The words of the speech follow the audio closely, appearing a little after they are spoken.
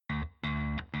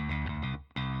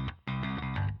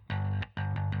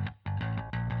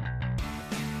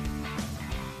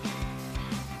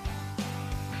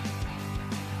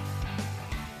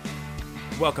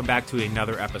Welcome back to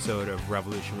another episode of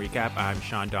Revolution Recap. I'm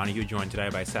Sean Donahue, joined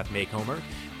today by Seth Maycomer.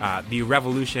 The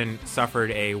Revolution suffered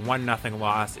a 1-0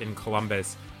 loss in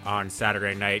Columbus on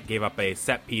Saturday night, gave up a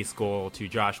set-piece goal to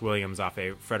Josh Williams off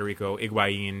a Federico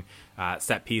Higuain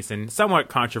set-piece in somewhat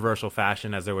controversial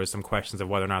fashion, as there was some questions of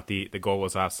whether or not the goal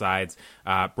was offsides.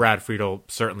 Brad Friedel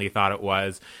certainly thought it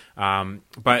was.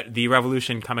 But the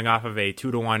Revolution, coming off of a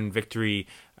 2-1 victory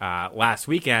last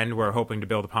weekend, we're hoping to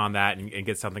build upon that and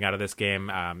get something out of this game,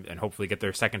 and hopefully get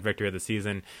their second victory of the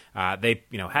season. They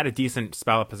had a decent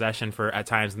spell of possession at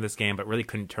times in this game, but really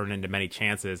couldn't turn into many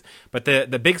chances. But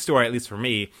the big story, at least for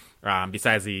me,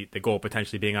 besides the goal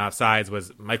potentially being offsides,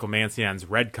 was Michael Mancien's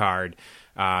red card.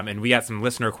 And we got some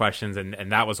listener questions,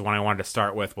 and that was the one I wanted to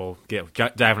start with. We'll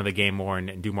dive into the game more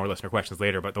and do more listener questions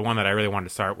later. But the one that I really wanted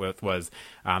to start with was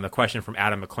the question from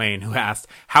Adam McLean, who asked,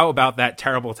 how about that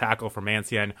terrible tackle for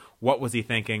Mancien? What was he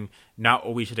thinking? Not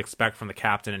what we should expect from the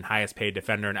captain and highest paid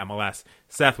defender in MLS.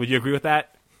 Seth, would you agree with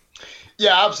that?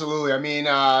 Yeah, absolutely. I mean,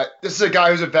 this is a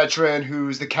guy who's a veteran,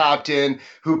 who's the captain,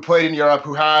 who played in Europe,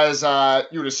 who has,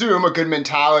 you would assume, a good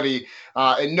mentality,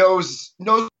 and knows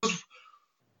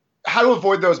how to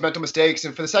avoid those mental mistakes.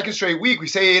 And for the second straight week, we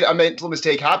say a mental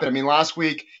mistake happened. I mean, last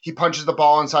week he punches the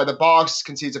ball inside the box,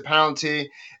 concedes a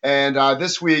penalty, and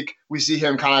this week we see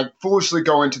him kind of foolishly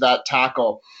go into that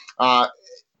tackle.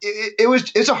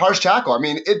 It's a harsh tackle. I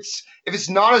mean, if it's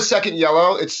not a second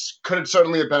yellow, could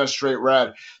certainly have been a straight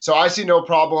red. So I see no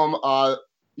problem,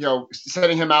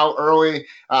 setting him out early.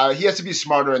 He has to be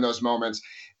smarter in those moments.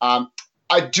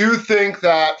 I do think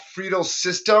that Friedel's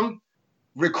system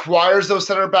requires those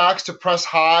center backs to press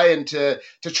high and to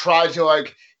try to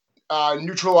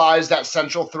neutralize that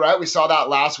central threat. We saw that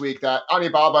last week, that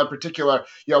Anibaba in particular,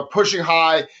 pushing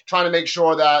high, trying to make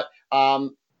sure that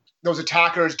those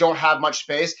attackers don't have much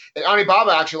space. And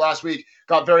Anibaba actually last week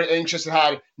got very anxious and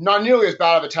had not nearly as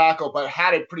bad of a tackle, but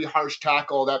had a pretty harsh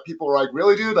tackle that people were like,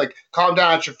 really, dude? Like, calm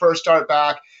down, it's your first start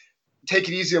back. Take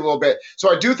it easy a little bit.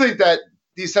 So I do think that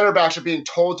these center backs are being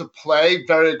told to play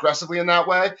very aggressively in that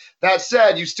way. That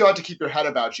said, you still have to keep your head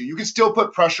about you. You can still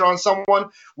put pressure on someone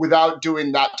without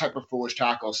doing that type of foolish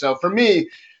tackle. So for me,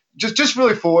 just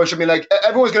really foolish. I mean,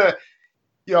 everyone's going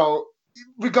to,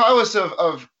 regardless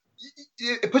of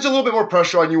it puts a little bit more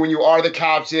pressure on you when you are the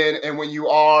captain and when you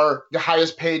are the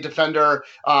highest paid defender,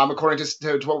 according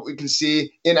to what we can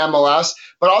see in MLS.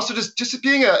 But also just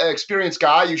being an experienced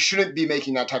guy, you shouldn't be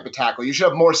making that type of tackle. You should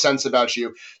have more sense about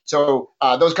you. So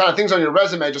those kind of things on your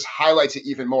resume just highlights it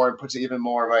even more and puts it even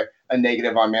more of a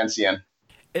negative on Mancien.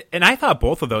 And I thought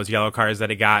both of those yellow cards that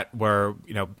he got were,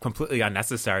 completely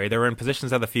unnecessary. They were in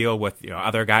positions of the field with,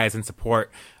 other guys in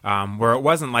support, where it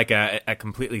wasn't like a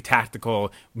completely tactical,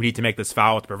 we need to make this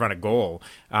foul to prevent a goal.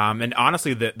 And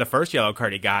honestly, the first yellow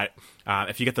card he got,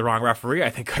 if you get the wrong referee, I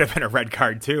think could have been a red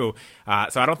card too.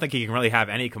 So I don't think he can really have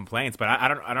any complaints. But I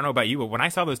don't know about you, but when I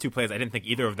saw those two plays, I didn't think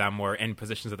either of them were in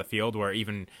positions of the field where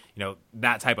even,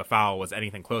 that type of foul was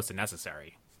anything close to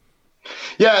necessary.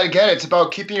 Yeah, again, it's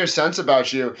about keeping your sense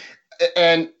about you.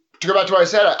 And to go back to what I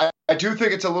said, I do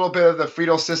think it's a little bit of the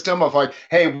Friedel system of like,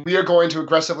 hey, we are going to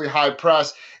aggressively high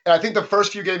press. And I think the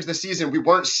first few games of the season, we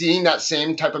weren't seeing that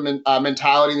same type of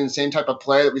mentality and the same type of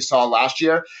play that we saw last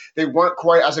year. They weren't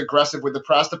quite as aggressive with the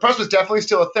press. The press was definitely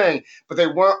still a thing, but they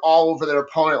weren't all over their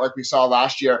opponent like we saw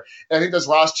last year. And I think those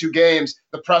last two games,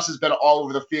 the press has been all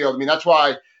over the field. I mean, that's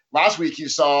why last week you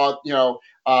saw,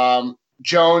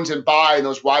 Jones and Bai in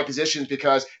those wide positions,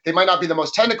 because they might not be the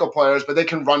most technical players, but they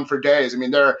can run for days. I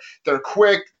mean, they're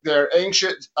quick, they're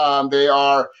anxious, they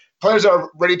are players that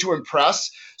are ready to impress.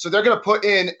 So they're going to put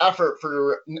in effort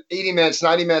for 80 minutes,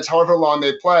 90 minutes, however long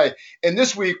they play. And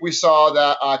this week we saw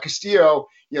that Castillo,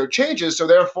 changes. So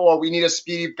therefore we need a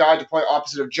speedy guy to play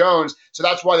opposite of Jones. So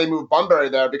that's why they moved Bunbury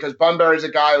there, because Bunbury is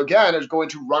a guy who, again, is going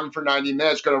to run for 90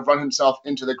 minutes, going to run himself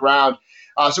into the ground.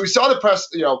 So we saw the press,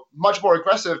 much more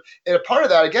aggressive. And a part of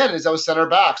that, again, is those center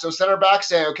backs. Those center backs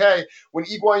saying, okay, when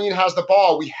Higuain has the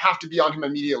ball, we have to be on him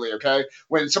immediately, okay?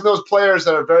 When some of those players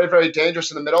that are very, very dangerous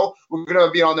in the middle, we're going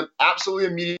to be on them absolutely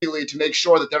immediately to make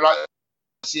sure that they're not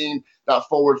seeing that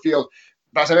forward field.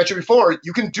 But as I mentioned before,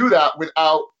 you can do that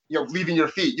without, leaving your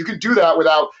feet. You can do that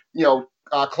without,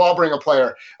 clobbering a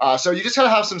player. So you just got to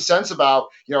have some sense about,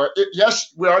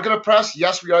 yes, we are going to press.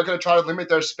 Yes, we are going to try to limit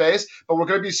their space, but we're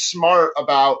going to be smart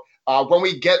about when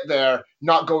we get there,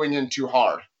 not going in too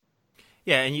hard.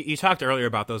 Yeah, and you talked earlier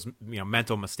about those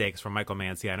mental mistakes from Michael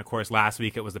Mancia, and of course last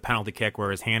week it was the penalty kick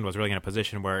where his hand was really in a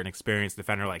position where an experienced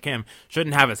defender like him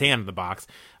shouldn't have his hand in the box.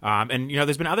 And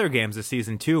there's been other games this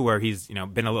season too where he's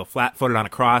been a little flat-footed on a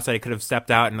cross that he could have stepped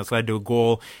out and it's led to a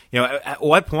goal. At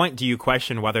what point do you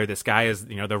question whether this guy is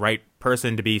the right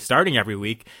person to be starting every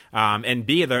week, and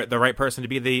be the right person to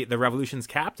be the Revolution's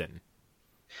captain?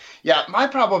 Yeah, my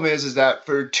problem is that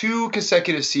for 2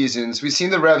 consecutive seasons, we've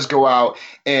seen the Revs go out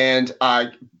and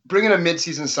bring in a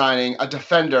midseason signing, a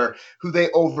defender who they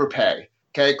overpay.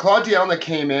 Okay, Claude Dielna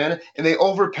came in and they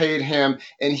overpaid him,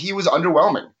 and he was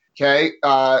underwhelming. Okay,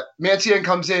 Mancienne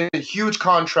comes in, a huge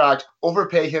contract,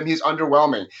 overpay him, he's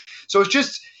underwhelming. So it's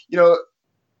just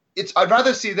I'd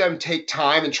rather see them take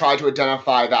time and try to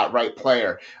identify that right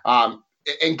player.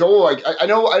 And go I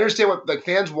understand what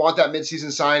fans want, that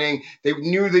midseason signing. They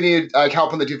knew they needed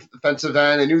help on the defensive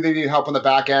end. They knew they needed help on the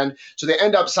back end. So they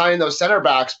end up signing those center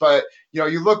backs. But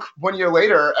you look 1 year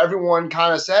later, everyone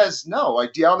kind of says no.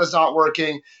 Dielna's not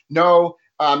working. No,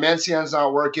 Mancienne's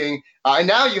not working. And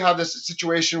now you have this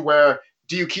situation where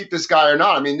do you keep this guy or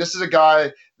not? I mean, this is a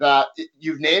guy that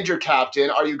you've named your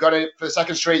captain. Are you going to, for the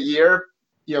second straight year,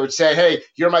 say, hey,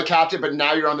 you're my captain, but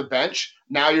now you're on the bench.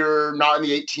 Now you're not in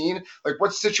the 18.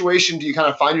 What situation do you kind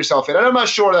of find yourself in? And I'm not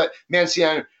sure that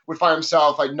Mancienne would find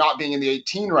himself not being in the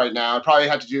 18 right now. It probably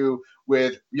had to do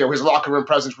with his locker room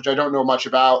presence, which I don't know much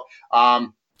about.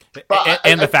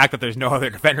 The fact that there's no other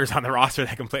defenders on the roster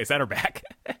that can play center back.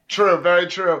 True, very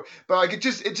true. But it's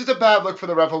just a bad look for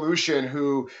the Revolution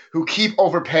who keep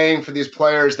overpaying for these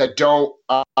players that don't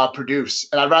produce.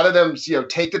 And I'd rather them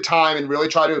take the time and really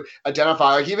try to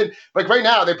identify. Even right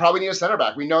now, they probably need a center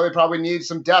back. We know they probably need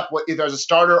some depth, either as a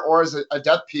starter or as a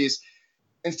depth piece.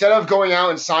 Instead of going out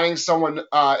and signing someone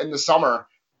in the summer,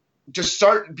 just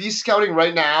be scouting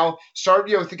right now. Start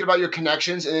thinking about your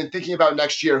connections and then thinking about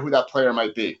next year who that player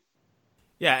might be.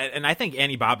 Yeah, and I think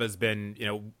Andy Baba's been,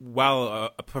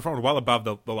 performed well above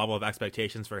the level of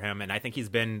expectations for him, and I think he's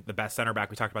been the best center back.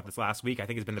 We talked about this last week. I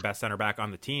think he's been the best center back on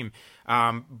the team.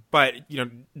 But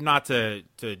not to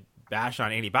bash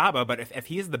on Andy Baba, but if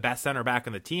he's the best center back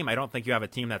on the team, I don't think you have a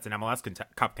team that's an MLS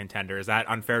Cup contender. Is that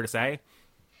unfair to say?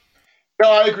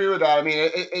 No, I agree with that.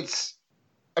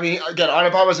 I mean, again,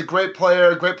 Anibaba is a great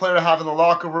player to have in the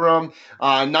locker room.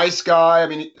 Nice guy. I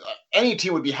mean, any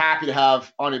team would be happy to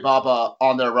have Anibaba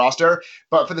on their roster.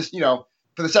 But for this, for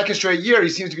the second straight year, he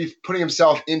seems to be putting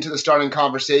himself into the starting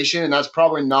conversation, and that's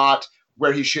probably not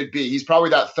where he should be. He's probably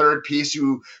that third piece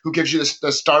who gives you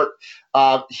the start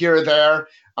here or there.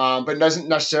 But doesn't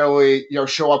necessarily,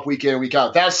 show up week in and week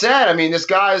out. That said, I mean, this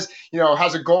guy's,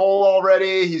 has a goal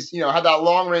already. He's, had that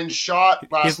long range shot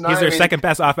last night. He's their second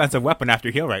best offensive weapon after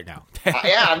Heel right now.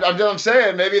 Yeah, I'm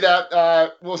saying maybe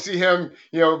that we'll see him,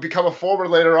 become a forward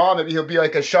later on. Maybe he'll be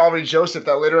like a Shalvey Joseph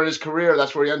that later in his career,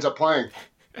 that's where he ends up playing.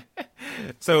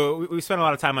 So we spent a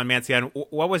lot of time on Mancienne.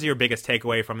 What was your biggest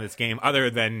takeaway from this game, other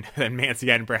than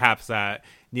Mancienne perhaps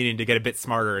needing to get a bit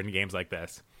smarter in games like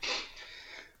this?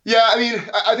 Yeah, I mean,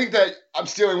 I think that I'm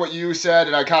stealing what you said,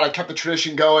 and I kind of kept the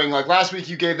tradition going. Last week,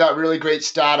 you gave that really great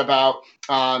stat about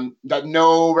that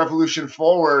no Revolution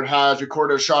forward has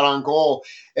recorded a shot on goal,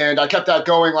 and I kept that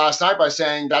going last night by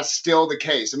saying that's still the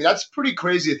case. I mean, that's pretty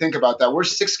crazy to think about that. We're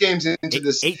 6 games into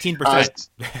this. 18%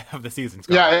 of the season.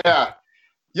 Yeah.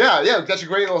 That's a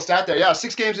great little stat there. Yeah,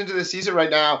 6 games into the season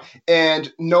right now,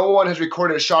 and no one has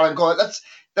recorded a shot on goal.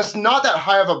 That's not that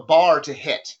high of a bar to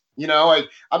hit.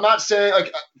 I'm not saying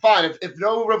fine, if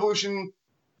no Revolution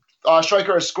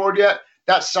striker has scored yet,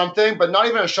 that's something, but not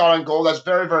even a shot on goal. That's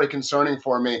very, very concerning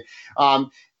for me.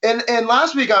 And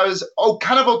last week I was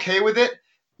kind of okay with it,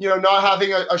 not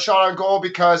having a shot on goal,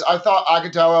 because I thought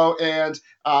Agudelo and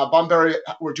Bunbury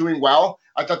were doing well.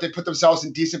 I thought they put themselves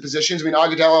in decent positions. I mean,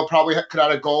 Agudelo probably could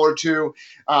add a goal or two.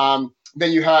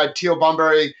 Then you had Teal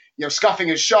Bunbury, scuffing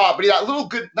his shot, but he had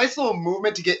nice little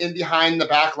movement to get in behind the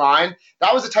back line.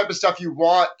 That was the type of stuff you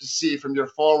want to see from your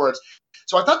forwards.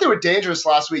 So I thought they were dangerous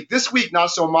last week. This week,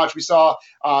 not so much. We saw,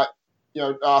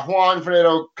 Juan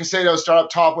Fernando Casado start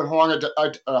up top with Juan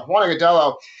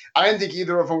Agudelo. I didn't think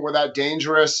either of them were that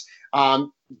dangerous.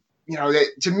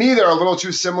 To me, they're a little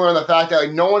too similar in the fact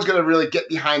that no one's going to really get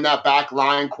behind that back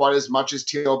line quite as much as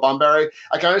Teal Bunbury.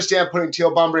 I can understand putting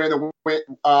Teal Bunbury on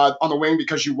the wing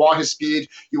because you want his speed,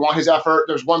 you want his effort.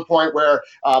 There's one point where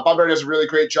Bunbury does a really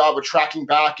great job of tracking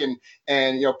back and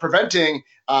preventing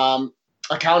a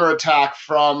counterattack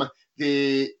from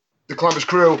the Columbus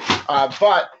Crew.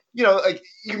 But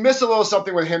you miss a little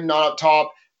something with him not up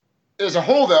top. As a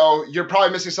whole, though, you're probably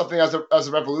missing something as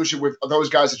a Revolution with those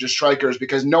guys as just strikers,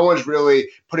 because no one's really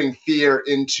putting fear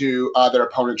into their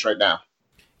opponents right now.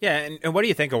 Yeah, and what do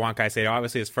you think of Juan Caicedo?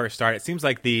 Obviously, his first start. It seems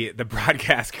like the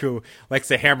broadcast crew likes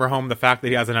to hammer home the fact that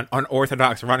he has an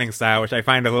unorthodox running style, which I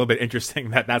find a little bit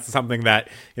interesting. That's something that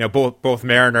both Paul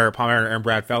Mariner, and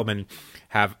Brad Feldman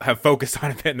have focused on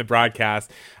a bit in the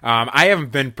broadcast. I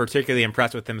haven't been particularly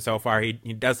impressed with him so far. He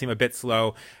does seem a bit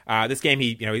slow. This game,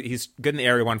 he's good in the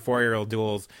area, won 4 aerial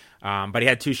duels. But he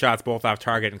had 2 shots, both off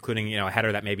target, including a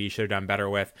header that maybe he should have done better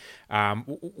with.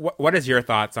 What is your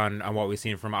thoughts on what we've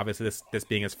seen from obviously this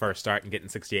being his first start and getting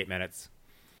 68 minutes?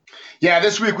 Yeah,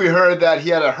 this week we heard that he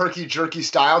had a herky-jerky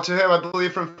style to him, I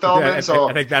believe, from Feldman. Yeah,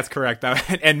 I think that's correct.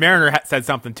 And Mariner said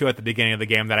something, too, at the beginning of the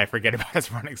game that I forget about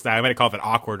his running style. I might have called it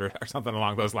awkward or something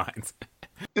along those lines.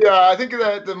 Yeah, I think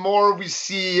that the more we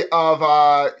see of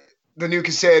the new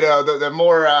Caicedo, the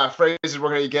more phrases we're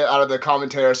going to get out of the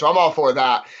commentator. So I'm all for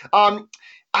that.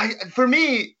 For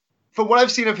me, from what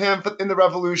I've seen of him in the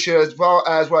Revolution, as well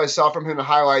as what I saw from him in the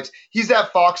highlights, he's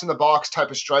that fox in the box type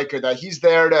of striker that he's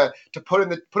there to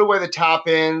put away the tap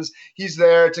ins. He's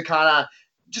there to kind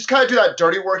of do that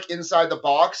dirty work inside the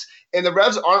box. And the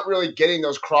Revs aren't really getting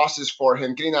those crosses for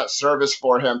him, getting that service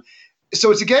for him. So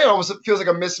it's again, almost feels like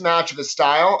a mismatch of his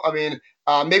style. I mean,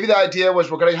 maybe the idea was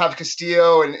we're going to have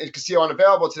Castillo and Castillo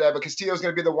unavailable today, but Castillo is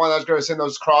going to be the one that's going to send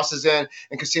those crosses in,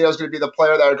 and Castillo is going to be the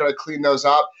player that are going to clean those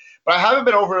up. But I haven't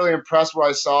been overly impressed with what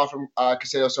I saw from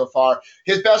Caicedo so far.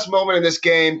 His best moment in this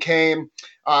game came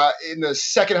in the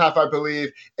second half, I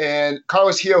believe, and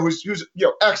Carlos Gil, who's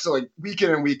excellent week in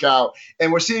and week out,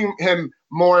 and we're seeing him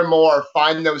more and more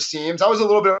find those seams. That was a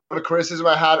little bit of a criticism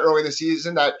I had early in the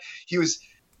season, that he was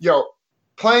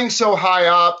playing so high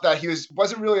up that he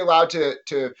wasn't really allowed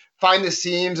to find the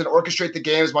seams and orchestrate the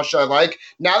game as much as I like.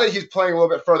 Now that he's playing a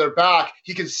little bit further back,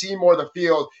 he can see more of the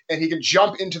field and he can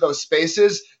jump into those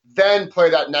spaces, then play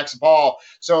that next ball.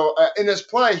 So in this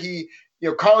play,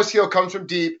 Carlos Gil comes from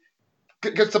deep,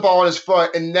 gets the ball on his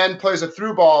foot, and then plays a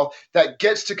through ball that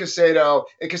gets to Caicedo,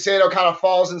 and Caicedo kind of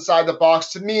falls inside the box.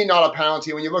 To me, not a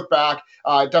penalty. When you look back,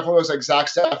 it definitely looks like Zach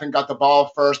Steffen got the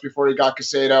ball first before he got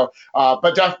Caicedo.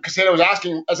 But Caicedo was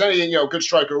asking, as any good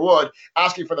striker would,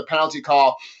 asking for the penalty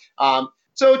call.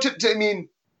 So when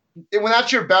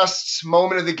that's your best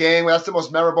moment of the game, when that's the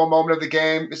most memorable moment of the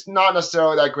game, it's not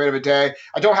necessarily that great of a day.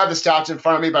 I don't have the stats in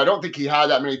front of me, but I don't think he had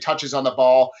that many touches on the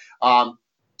ball.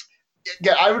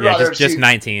 Yeah, I would rather just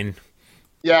 19.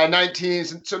 Yeah,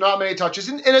 19. So not many touches.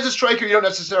 And as a striker, you don't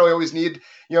necessarily always need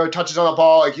touches on the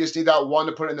ball. Like, you just need that one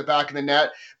to put it in the back of the net.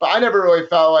 But I never really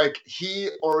felt like he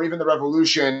or even the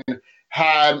Revolution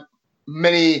had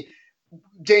many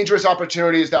dangerous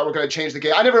opportunities that were going to change the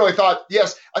game. I never really thought.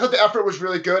 Yes, I thought the effort was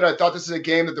really good. I thought this is a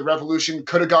game that the Revolution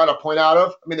could have gotten a point out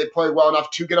of. I mean, they played well enough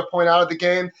to get a point out of the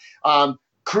game.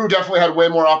 Crew definitely had way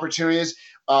more opportunities.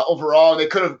 Overall,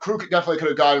 Crew definitely could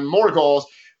have gotten more goals,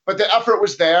 but the effort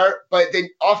was there. But they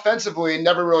offensively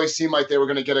never really seemed like they were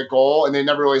going to get a goal, and they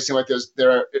never really seemed like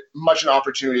there much an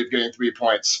opportunity of getting 3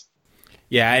 points.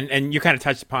 Yeah, and you kind of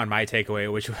touched upon my takeaway,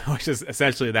 which is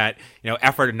essentially that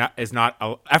effort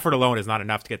alone is not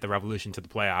enough to get the Revolution to the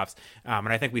playoffs. And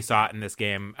I think we saw it in this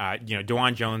game.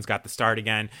 DeJuan Jones got the start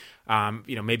again.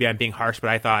 Maybe I'm being harsh, but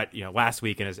I thought last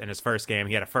week in his first game,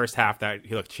 he had a first half that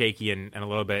he looked shaky and a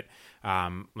little bit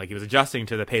like he was adjusting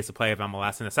to the pace of play of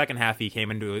MLS. In the second half, he came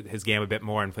into his game a bit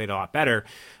more and played a lot better.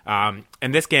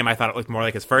 In this game, I thought it looked more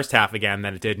like his first half again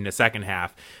than it did in the second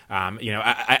half.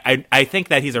 I think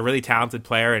that he's a really talented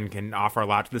player and can offer a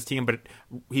lot to this team, but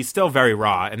he's still very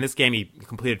raw. In this game, he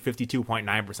completed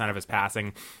 52.9% of his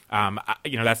passing.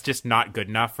 That's just not good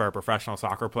enough for a professional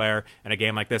soccer player in a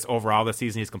game like this. Overall this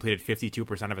season, he's completed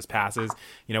 52% of his passes.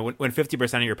 When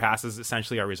 50% of your passes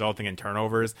essentially are resulting in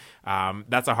turnovers,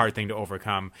 that's a hard thing to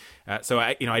overcome. So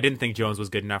I didn't think Jones was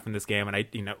good enough in this game.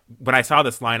 And when I saw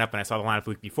this lineup and I saw the lineup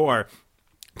the week before,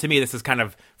 to me, this is kind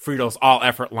of Friedel's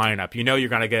all-effort lineup. You're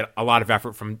going to get a lot of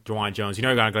effort from DeJuan Jones.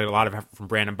 You're going to get a lot of effort from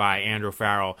Brandon Bye, Andrew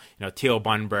Farrell, Teal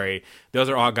Bunbury. Those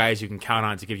are all guys you can count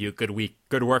on to give you a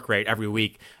good work rate every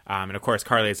week. And of course,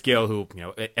 Carles Gil, who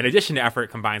in addition to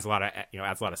effort, combines a lot of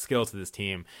adds a lot of skill to this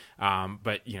team.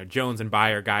 But Jones and Bye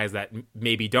are guys that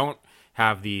maybe don't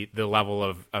have the level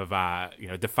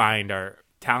of defined or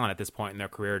talent at this point in their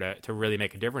career to really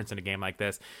make a difference in a game like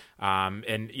this.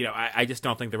 I just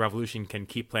don't think the Revolution can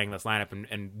keep playing this lineup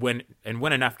and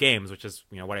win enough games, which is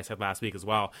what I said last week as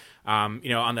well. On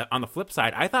the flip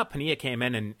side, I thought Pania came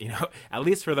in and at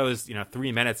least for those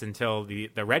 3 minutes until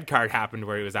the red card happened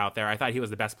where he was out there, I thought he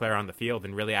was the best player on the field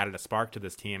and really added a spark to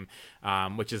this team,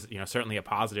 which is certainly a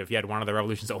positive. He had one of the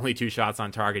Revolution's only 2 shots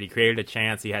on target. He created a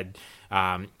chance. He had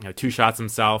 2 shots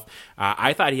himself.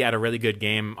 I thought he had a really good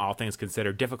game, all things considered.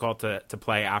 difficult to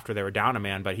play after they were down a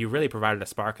man, but he really provided a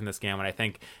spark in this game, and I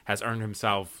think has earned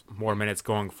himself more minutes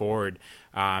going forward.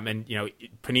 And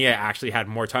Pania actually had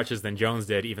more touches than Jones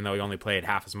did, even though he only played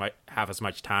half as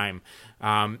much time.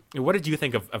 What did you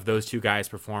think of those two guys'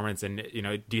 performance? And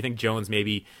do you think Jones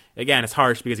maybe, again, it's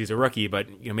harsh because he's a rookie, but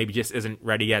maybe just isn't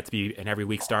ready yet to be an every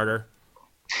week starter?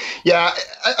 Yeah,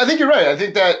 I think you're right. I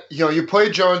think that you play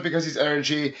Jones because he's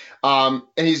energy, and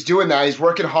he's doing that. He's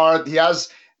working hard. He has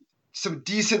some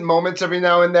decent moments every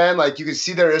now and then. Like, you can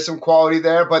see there is some quality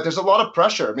there, but there's a lot of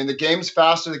pressure. I mean, the game's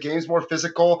faster, the game's more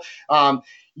physical.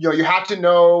 You have to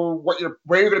know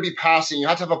where you're going to be passing. You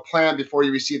have to have a plan before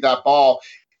you receive that ball.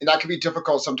 And that can be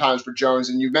difficult sometimes for Jones.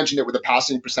 And you mentioned it with the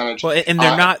passing percentage. Well, and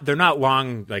they're not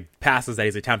long like passes that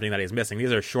he's attempting that he's missing.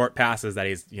 These are short passes that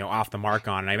he's off the mark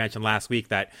on. And I mentioned last week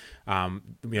that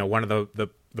one of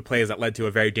the plays that led to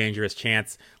a very dangerous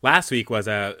chance last week was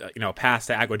a pass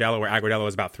to Agudelo where Agudelo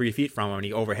was about 3 feet from him and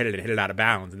he overhit it and hit it out of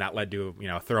bounds, and that led to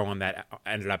a throw-in that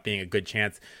ended up being a good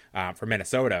chance for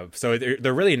Minnesota. So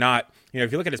they're really not,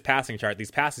 if you look at his passing chart, these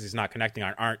passes he's not connecting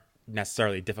on aren't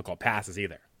necessarily difficult passes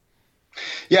either.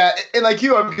 Yeah, and like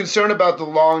you, I'm concerned about the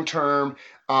long-term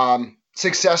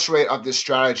success rate of this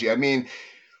strategy. I mean,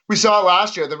 we saw it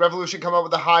last year. The Revolution come up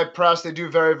with a high press. They do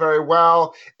very, very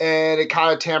well, and it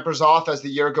kind of tampers off as the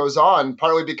year goes on,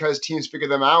 partly because teams figure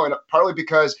them out and partly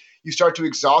because you start to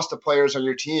exhaust the players on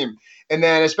your team. And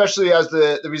then especially as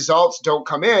the results don't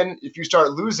come in, if you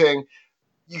start losing,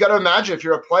 you got to imagine if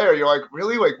you're a player, you're like,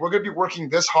 really? Like, we're going to be working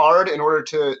this hard in order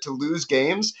to lose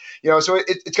games? So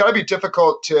it's got to be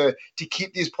difficult to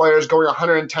keep these players going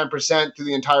 110% through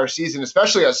the entire season,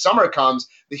 especially as summer comes,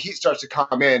 the heat starts to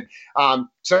come in.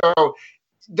 So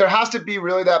there has to be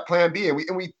really that plan B.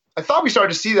 I thought we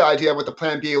started to see the idea with the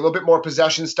plan B, a little bit more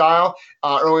possession style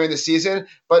earlier in the season.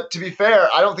 But to be fair,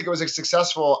 I don't think it was as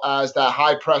successful as that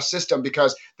high press system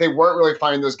because they weren't really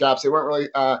finding those gaps. They weren't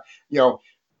really,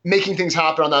 making things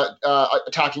happen on that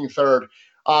attacking third.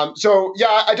 So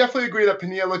I definitely agree that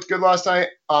Pania looked good last night.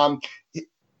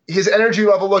 His energy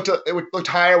level looked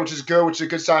higher, which is good, which is a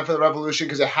good sign for the Revolution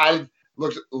because it had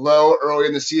looked low early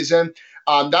in the season.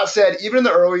 That said, even in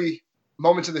the early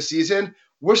moments of the season,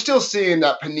 we're still seeing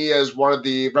that Pania is one of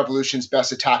the Revolution's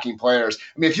best attacking players.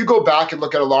 I mean, if you go back and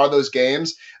look at a lot of those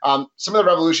games, some of the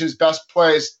Revolution's best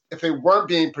plays, if they weren't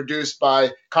being produced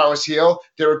by Carlos Gil,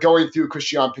 they were going through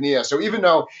Cristian Pania. So even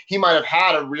though he might have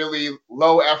had a really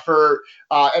low effort,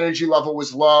 energy level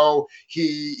was low,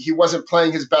 he wasn't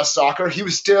playing his best soccer, he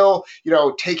was still,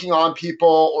 taking on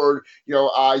people or,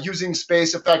 using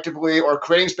space effectively or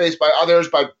creating space by others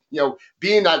by,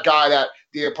 being that guy that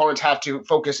the opponents have to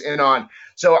focus in on.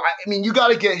 So, I mean, you got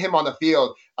to get him on the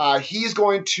field. He's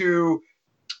going to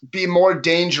be more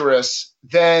dangerous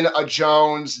than a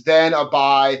Jones, than a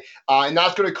Bai, and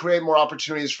that's going to create more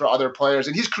opportunities for other players.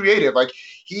 And he's creative. Like,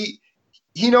 he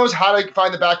knows how to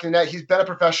find the back of the net. He's been a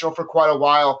professional for quite a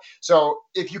while. So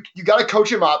if you got to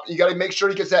coach him up, you got to make sure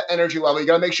he gets that energy level. You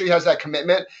got to make sure he has that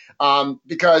commitment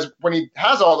because when he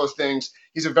has all those things,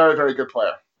 he's a very, very good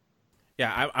player.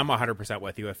 Yeah, I'm 100%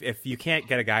 with you. If you can't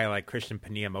get a guy like Cristian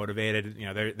Pania motivated,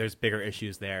 there's bigger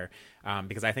issues there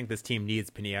because I think this team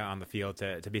needs Pania on the field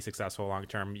to be successful long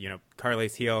term.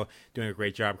 Carles Gil doing a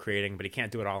great job creating, but he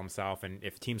can't do it all himself. And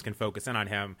if teams can focus in on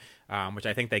him, which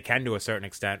I think they can to a certain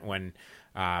extent when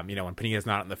Pania is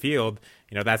not on the field,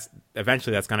 that's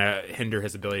going to hinder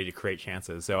his ability to create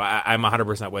chances. So I'm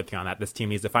 100% with you on that. This team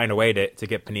needs to find a way to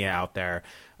get Pania out there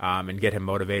and get him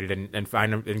motivated and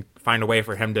find a way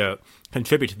for him to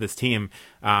contribute to this team.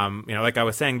 Like I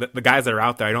was saying, the guys that are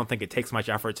out there, I don't think it takes much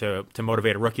effort to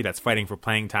motivate a rookie that's fighting for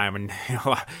playing time. And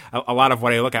a lot of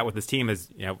what I look at with this team is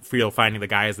Friedel finding the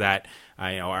guys that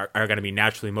are going to be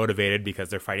naturally motivated because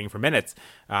they're fighting for minutes.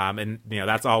 And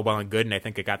that's all well and good. And I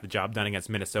think it got the job done against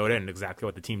Minnesota and exactly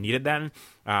what the team needed then.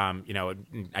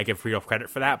 I give Friedel credit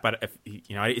for that, but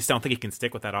I just don't think he can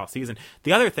stick with that all season.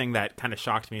 The other thing that kind of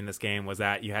shocked me in this game was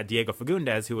that you had Diego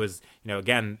Fagundez, who was,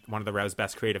 again, one of the Revs'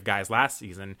 best creative guys last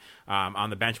season, on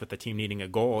the bench with the team needing a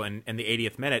goal. And in the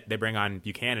 80th minute, they bring on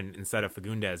Buchanan instead of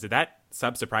Fagundez. Did that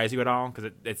sub surprise you at all?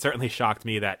 Because it certainly shocked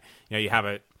me that, you have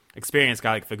a experienced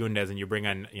guy like Fagundez and you bring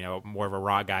in, more of a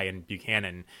raw guy in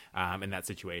Buchanan in that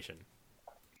situation.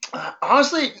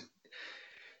 Honestly,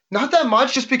 not that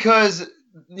much, just because,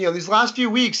 these last few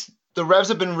weeks, the Revs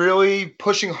have been really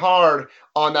pushing hard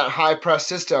on that high press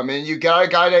system. And you got a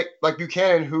guy like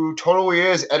Buchanan who totally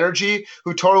is energy,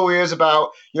 who totally is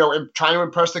about, trying to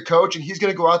impress the coach. And he's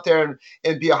going to go out there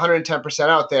and be 110%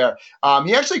 out there.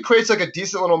 He actually creates like a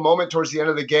decent little moment towards the end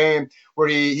of the game where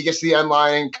he gets to the end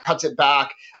line and cuts it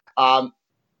back.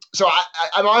 So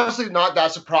I'm honestly not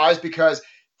that surprised because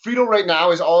Friedel right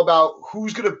now is all about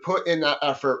who's going to put in that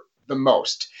effort the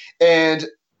most. And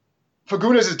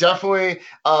Fagundez is definitely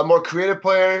a more creative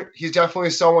player. He's definitely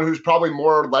someone who's probably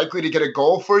more likely to get a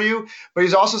goal for you, but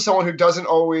he's also someone who doesn't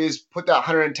always put that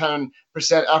 110%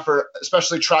 effort,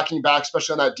 especially tracking back,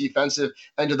 especially on that defensive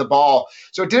end of the ball.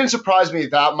 So it didn't surprise me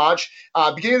that much.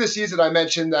 Beginning of the season, I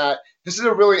mentioned that this is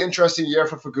a really interesting year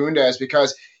for Fagundez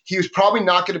because he was probably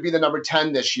not going to be the number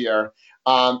 10 this year.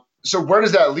 So where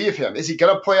does that leave him? Is he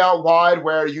going to play out wide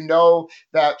where you know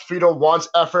that Friedel wants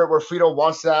effort, where Friedel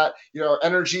wants that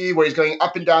energy, where he's going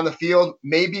up and down the field?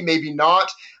 Maybe, maybe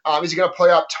not. Is he going to play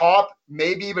up top?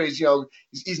 Maybe, but he's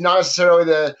not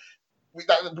necessarily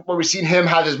where we've seen him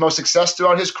have his most success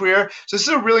throughout his career. So this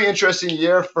is a really interesting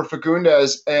year for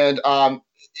Fagundez, and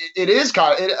it is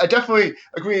kind of. I definitely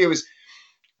agree. It was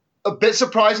a bit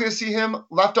surprising to see him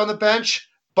left on the bench,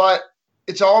 but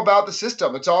it's all about the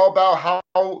system. It's all about how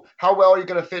well you're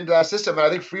going to fit into that system. And I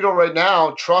think Friedel right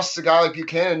now trusts a guy like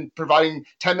Buchanan providing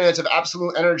 10 minutes of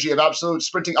absolute energy, of absolute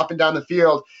sprinting up and down the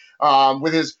field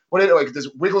with his, this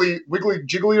wiggly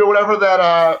jiggly or whatever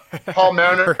that Paul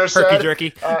Mariner said. Herky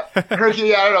jerky. Herky,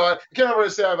 yeah, I don't know. I can't remember what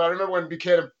it said, but I remember when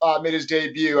Buchanan made his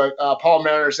debut, Paul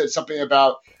Mariner said something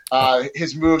about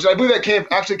his moves. I believe that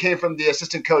actually came from the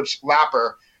assistant coach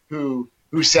Lapper, who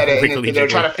said it, and they're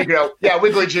trying to figure out,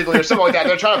 wiggly jiggly or something like that.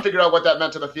 They're trying to figure out what that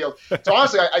meant to the field. So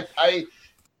honestly,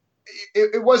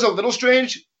 it was a little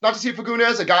strange not to see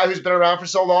Fagundez, a guy who's been around for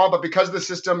so long, but because of the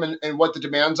system and what the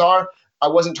demands are, I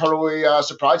wasn't totally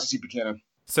surprised to see Buchanan.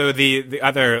 So the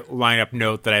other lineup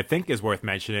note that I think is worth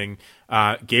mentioning,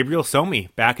 Gabriel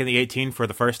Somi back in the 18 for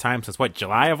the first time since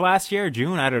July of last year,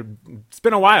 June? It's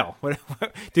been a while.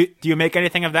 Do you make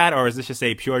anything of that, or is this just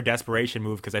a pure desperation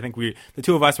move? Because I think the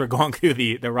two of us were going through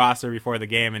the roster before the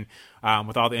game, and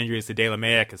with all the injuries to De La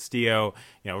Mea, Castillo,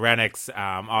 Renix,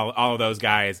 all of those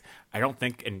guys, I don't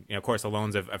think, and of course the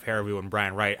loans of Harivu and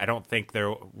Brian Wright, I don't think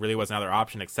there really was another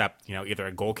option except either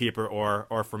a goalkeeper or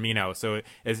Firmino. So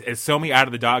is Somi out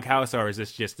of the doghouse, or is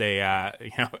this just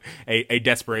a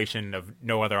desperation of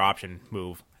no other option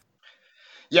move?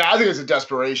 Yeah, I think it's a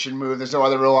desperation move. There's no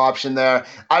other real option there.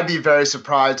 I'd be very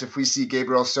surprised if we see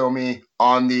Gabriel Somi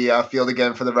on the field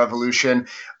again for the Revolution.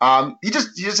 He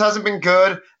just hasn't been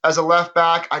good as a left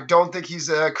back. I don't think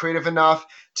he's creative enough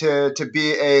to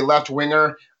be a left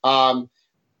winger. I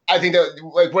think that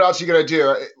what else are you gonna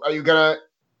do? Are you gonna,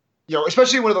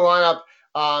 especially with the lineup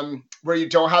where you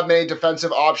don't have many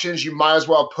defensive options, you might as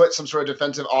well put some sort of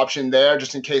defensive option there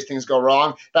just in case things go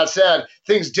wrong. That said,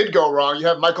 things did go wrong. You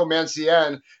have Michael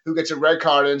Mancien who gets a red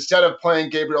card. Instead of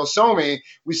playing Gabriel Somi,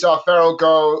 we saw Farrell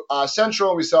go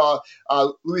central. We saw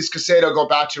Luis Caicedo go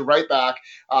back to right back.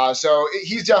 So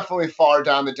he's definitely far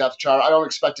down the depth chart. I don't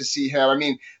expect to see him. I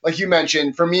mean, like you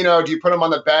mentioned, Firmino, do you put him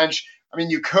on the bench? I mean,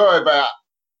 you could, but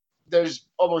there's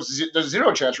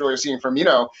zero chance really of seeing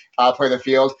Firmino play the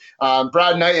field.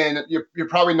 Brad Knighton, you're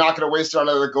probably not going to waste it on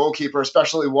another goalkeeper,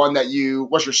 especially one that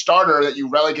was your starter that you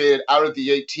relegated out of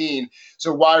the 18.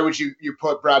 So why would you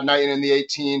put Brad Knighton in the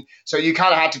 18? So you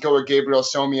kind of had to go with Gabriel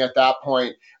Somi at that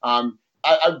point.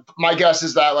 My guess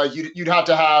is that you'd have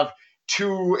to have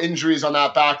two injuries on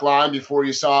that back line before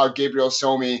you saw Gabriel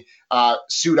Somi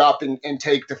suit up and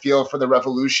take the field for the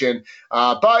Revolution.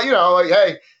 But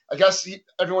hey, I guess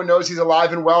everyone knows he's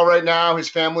alive and well right now. His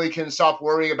family can stop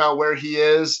worrying about where he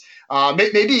is.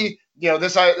 Maybe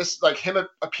this like him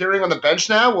appearing on the bench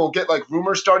now will get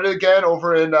rumors started again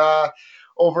over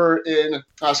in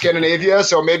Scandinavia.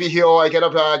 So maybe he'll get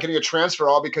up getting a transfer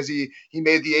all because he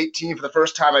made the 18 for the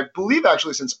first time, I believe,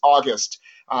 actually since August.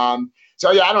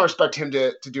 So yeah, I don't expect him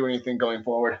to do anything going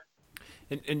forward.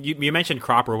 And you mentioned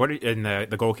Cropper. What in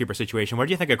the goalkeeper situation? What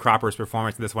do you think of Cropper's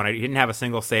performance in this one? He didn't have a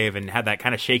single save and had that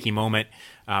kind of shaky moment.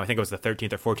 I think it was the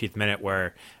 13th or 14th minute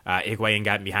where Higuain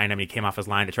got behind him. He came off his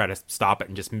line to try to stop it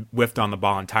and just whiffed on the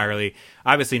ball entirely.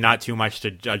 Obviously, not too much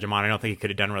to judge him on. I don't think he could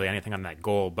have done really anything on that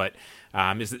goal. But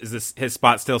is this his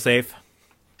spot still safe?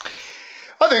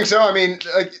 I think so. I mean,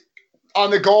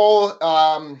 on the goal.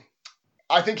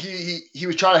 I think he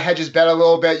was trying to hedge his bet a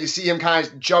little bit. You see him kind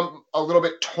of jump a little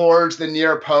bit towards the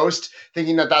near post,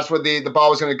 thinking that that's where the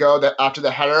ball was going to go after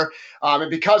the header. And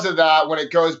because of that, when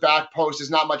it goes back post, there's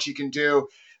not much he can do.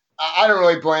 I don't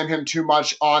really blame him too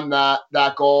much on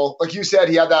that goal. Like you said,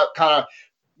 he had that kind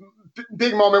of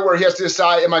big moment where he has to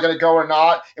decide, am I going to go or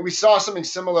not? And we saw something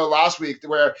similar last week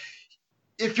where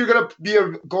if you're going to be a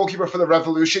goalkeeper for the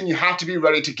Revolution, you have to be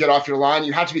ready to get off your line.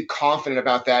 You have to be confident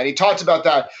about that. And he talked about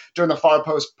that during the Far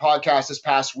Post podcast this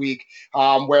past week,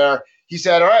 where he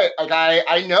said, all right,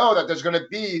 I know that there's going to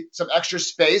be some extra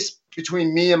space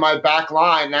between me and my back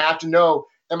line. And I have to know,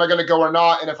 am I going to go or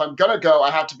not? And if I'm going to go,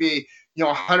 I have to be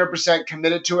 100%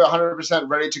 committed to it, 100%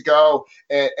 ready to go,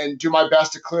 and do my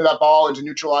best to clear that ball and to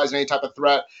neutralize any type of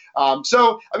threat.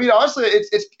 So, I mean, honestly,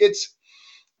 it's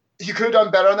he could have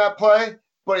done better on that play,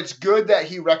 but it's good that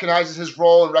he recognizes his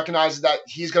role and recognizes that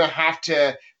he's going to have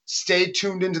to stay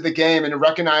tuned into the game and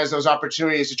recognize those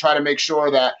opportunities to try to make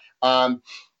sure that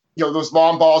those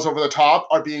long balls over the top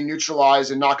are being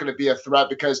neutralized and not going to be a threat,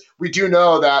 because we do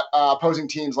know that opposing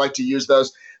teams like to use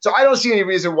those. So I don't see any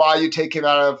reason why you take him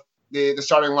out of the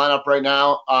starting lineup right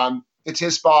now. It's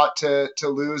his spot to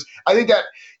lose. I think that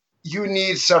you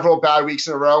need several bad weeks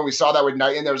in a row. We saw that with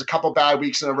Knighton. There was a couple bad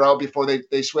weeks in a row before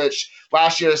they switched.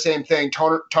 Last year, the same thing.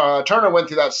 Turner went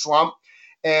through that slump,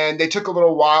 and they took a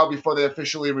little while before they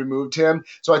officially removed him.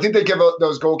 So I think they give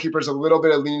those goalkeepers a little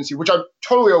bit of leniency, which I'm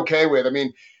totally okay with. I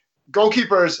mean,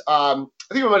 goalkeepers, I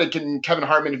think we might have gotten Kevin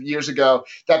Hartman years ago,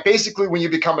 that basically when you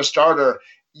become a starter,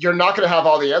 you're not going to have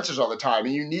all the answers all the time,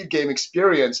 and you need game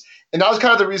experience. And that was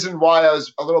kind of the reason why I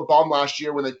was a little bummed last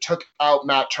year when they took out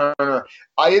Matt Turner.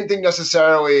 I didn't think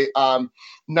necessarily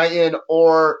Knighton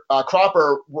or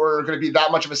Cropper were going to be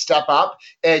that much of a step up,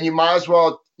 and you might as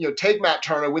well take Matt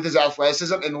Turner with his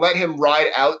athleticism and let him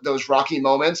ride out those rocky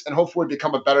moments and hopefully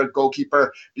become a better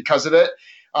goalkeeper because of it.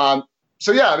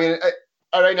 So, yeah, I mean,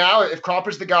 right now, if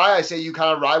Cropper's the guy, I say you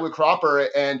kind of ride with Cropper,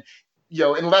 and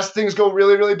unless things go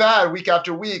really, really bad week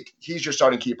after week, he's your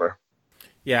starting keeper.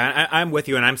 Yeah, I'm with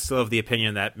you, and I'm still of the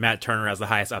opinion that Matt Turner has the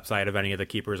highest upside of any of the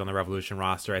keepers on the Revolution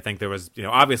roster. I think there was,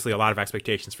 obviously a lot of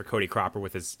expectations for Cody Cropper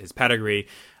with his pedigree,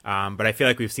 but I feel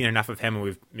like we've seen enough of him, and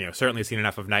we've certainly seen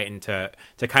enough of Knighton to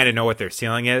kind of know what their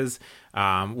ceiling is.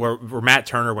 Where Matt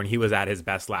Turner, when he was at his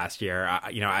best last year,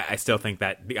 I still think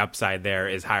that the upside there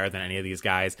is higher than any of these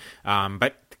guys.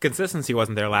 But consistency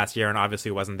wasn't there last year, and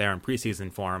obviously wasn't there in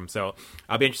preseason for him. So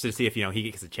I'll be interested to see if he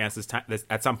gets a chance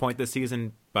at some point this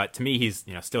season. But to me, he's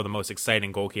still the most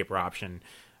exciting goalkeeper option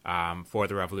for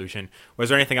the Revolution. Was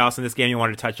there anything else in this game you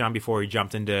wanted to touch on before we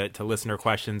jumped into listener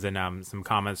questions and some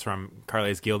comments from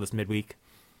Carles Gil this midweek?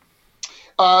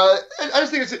 I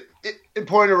just think it's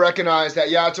important to recognize that,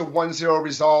 it's a 1-0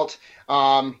 result,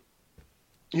 and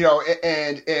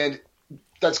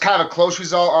that's kind of a close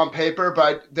result on paper,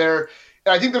 but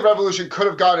I think the Revolution could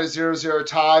have gotten a 0-0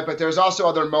 tie, but there's also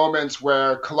other moments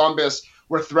where Columbus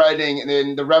were threatening, and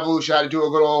then the Revolution had to do a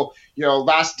little,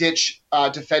 last-ditch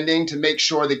defending to make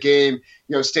sure the game,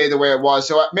 stayed the way it was.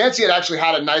 So Mancy had actually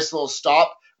had a nice little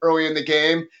stop early in the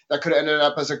game that could have ended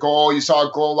up as a goal. You saw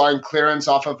a goal line clearance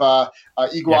off of a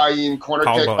Higuain corner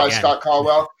kick by Scott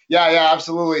Caldwell. Yeah,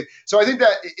 absolutely. So I think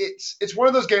that it's one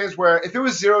of those games where if it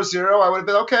was 0-0, I would have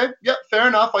been okay. Yeah, fair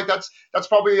enough. Like that's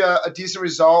probably a decent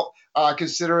result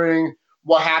considering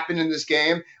what happened in this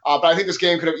game. But I think this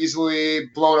game could have easily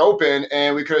blown open,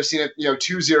 and we could have seen it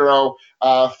 2-0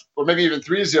 or maybe even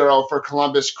 3-0 for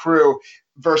Columbus Crew.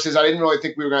 Versus I didn't really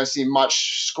think we were going to see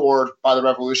much scored by the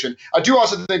Revolution. I do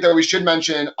also think that we should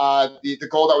mention the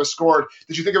goal that was scored.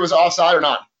 Did you think it was offside or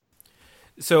not?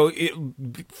 So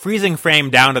freezing frame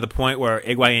down to the point where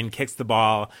Higuain kicks the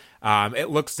ball, it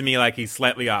looks to me like he's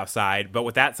slightly offside. But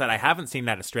with that said, I haven't seen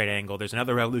that at a straight angle. There's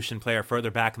another Revolution player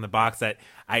further back in the box that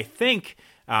I think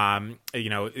I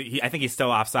think he's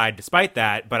still offside despite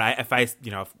that. But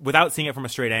without seeing it from a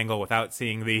straight angle, without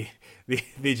seeing the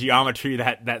geometry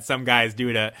that some guys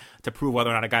do to prove whether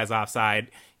or not a guy's offside,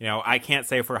 I can't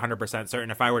say for 100%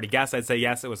 certain. If I were to guess, I'd say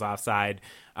yes, it was offside.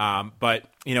 But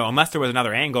unless there was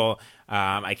another angle,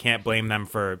 I can't blame them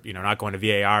for not going to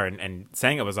VAR and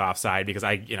saying it was offside, because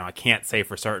I can't say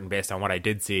for certain based on what I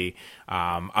did see.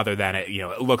 Other than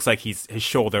it looks like his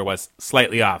shoulder was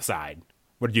slightly offside.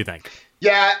 What did you think?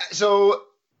 Yeah, so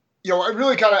I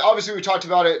really kind of, obviously we talked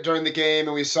about it during the game,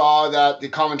 and we saw that the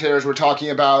commentators were talking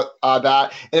about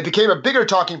that, and it became a bigger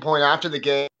talking point after the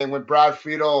game when Brad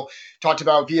Friedel talked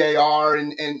about VAR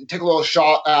and took a little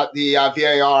shot at the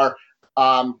VAR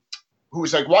who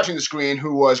was watching the screen,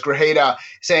 who was Grajeda,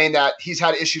 saying that he's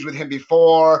had issues with him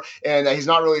before and that he's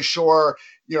not really sure,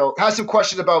 has some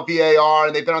questions about VAR,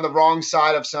 and they've been on the wrong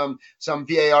side of some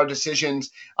VAR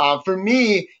decisions. For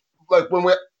me,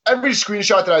 every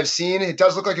screenshot that I've seen, it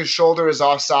does look like his shoulder is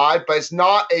offside, but it's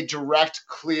not a direct,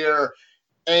 clear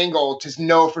angle to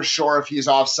know for sure if he's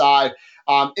offside.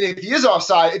 And if he is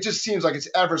offside, it just seems like it's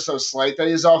ever so slight that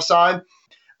he's offside.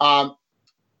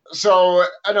 So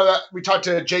I know that we talked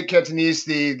to Jake Cantonese,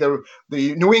 the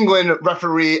New England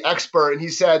referee expert, and he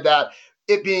said that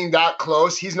it being that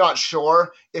close, he's not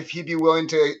sure if he'd be willing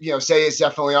to say it's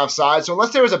definitely offside. So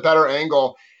unless there was a better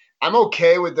angle, I'm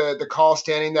okay with the call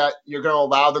standing that you're going to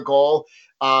allow the goal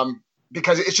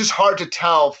because it's just hard to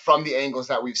tell from the angles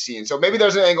that we've seen. So maybe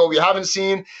there's an angle we haven't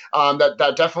seen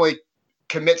that definitely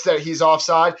commits that he's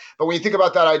offside. But when you think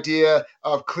about that idea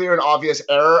of clear and obvious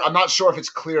error, I'm not sure if it's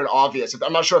clear and obvious.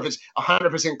 I'm not sure if it's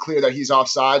 100% clear that he's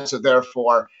offside. So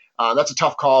therefore, that's a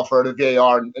tough call for the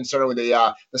VAR and certainly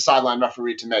the sideline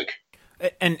referee to make.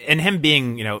 And him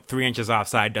being 3 inches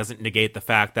offside doesn't negate the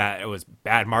fact that it was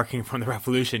bad marking from the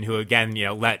Revolution, who again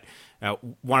let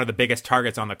one of the biggest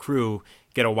targets on the Crew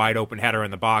get a wide open header in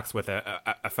the box with a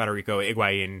Federico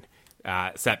Higuain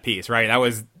set piece. Right,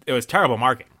 it was terrible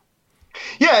marking.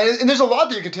 Yeah, and there's a lot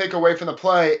that you can take away from the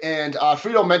play. And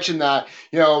Friedel mentioned that,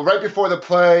 right before the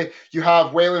play, you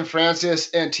have Waylon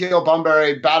Francis and Teal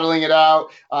Bunbury battling it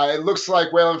out. It looks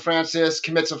like Waylon Francis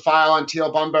commits a foul on Teal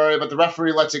Bunbury, but the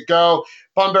referee lets it go.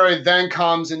 Bunbury then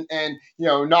comes and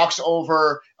knocks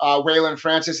over Waylon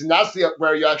Francis, and that's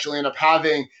where you actually end up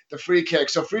having the free kick.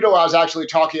 So Friedel was actually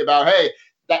talking about, hey,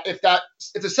 that if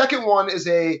the second one is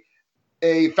a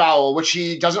foul, which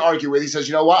he doesn't argue with. He says,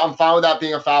 you know what, I'm fine with that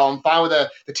being a foul. I'm fine with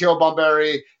the Teal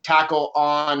Bunbury tackle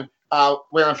on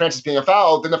Waylon Francis being a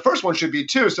foul. Then the first one should be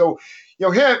too. So,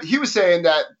 he was saying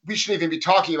that we shouldn't even be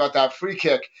talking about that free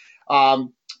kick. But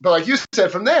like you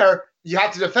said, from there, you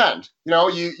have to defend.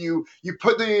 You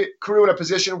put the Crew in a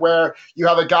position where you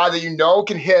have a guy that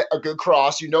can hit a good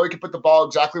cross. He can put the ball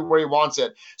exactly where he wants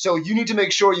it. So you need to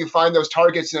make sure you find those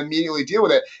targets and immediately deal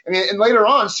with it. I mean, and later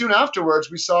on, soon afterwards,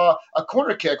 we saw a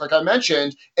corner kick, like I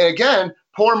mentioned. And again,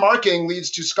 poor marking leads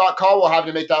to Scott Caldwell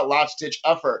having to make that last-ditch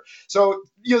effort. So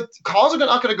calls are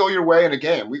not going to go your way in a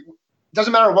game. It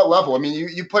doesn't matter what level. I mean,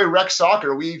 you play rec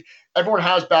soccer. Everyone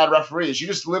has bad referees. You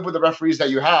just live with the referees that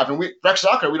you have. And rec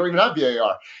soccer, we don't even have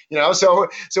VAR. So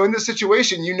in this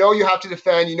situation, you have to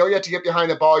defend. You have to get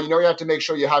behind the ball. You have to make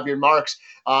sure you have your marks.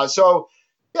 I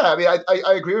mean,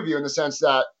 I agree with you in the sense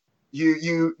that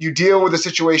you deal with the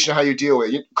situation how you deal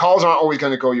with it. Calls aren't always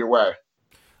going to go your way.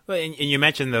 Well, and you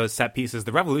mentioned those set pieces.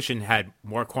 The Revolution had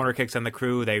more corner kicks than the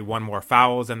Crew. They won more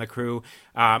fouls than the Crew.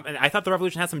 And I thought the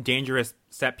Revolution had some dangerous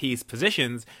set piece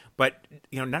positions, but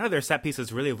none of their set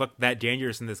pieces really looked that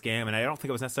dangerous in this game. And I don't think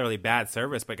it was necessarily bad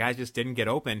service, but guys just didn't get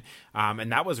open.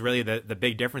 And that was really the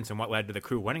big difference in what led to the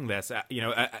Crew winning this.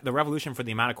 The Revolution, for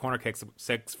the amount of corner kicks,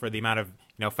 6 for the amount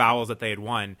of fouls that they had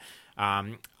won.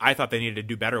 I thought they needed to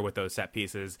do better with those set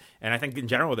pieces. And I think in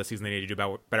general this season they need to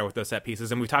do better with those set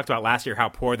pieces. And we talked about last year how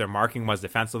poor their marking was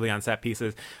defensively on set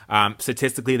pieces.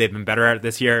 Statistically, they've been better at it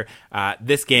this year.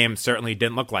 This game certainly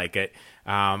didn't look like it.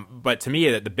 But to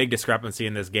me, the big discrepancy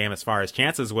in this game as far as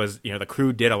chances was, the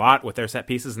Crew did a lot with their set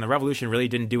pieces and the Revolution really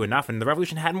didn't do enough. And the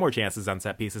Revolution had more chances on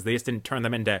set pieces. They just didn't turn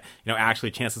them into, actually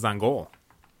chances on goal.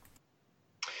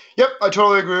 Yep, I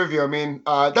totally agree with you. I mean,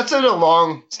 that's a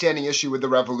long-standing issue with the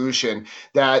Revolution,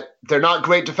 that they're not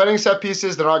great defending set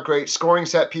pieces, they're not great scoring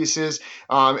set pieces,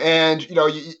 and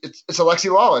it's Alexi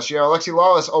Lawless. Alexi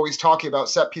Lawless always talking about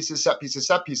set pieces, set pieces,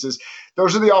 set pieces.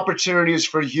 Those are the opportunities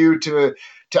for you to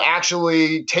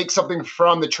actually take something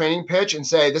from the training pitch and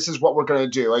say, this is what we're going to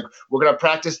do. Like, we're going to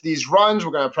practice these runs.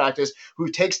 We're going to practice who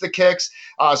takes the kicks.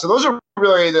 So those are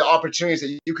really the opportunities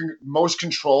that you can most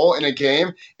control in a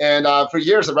game. And for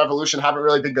years, the Revolution haven't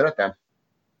really been good at them.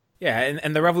 Yeah,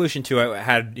 and the Revolution too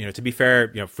had, to be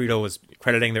fair, Friedel was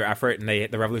crediting their effort, and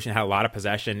the Revolution had a lot of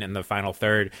possession in the final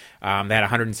third. They had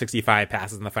 165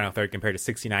 passes in the final third compared to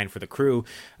 69 for the Crew,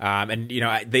 and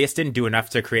they just didn't do enough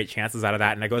to create chances out of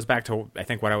that. And it goes back to, I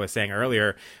think, what I was saying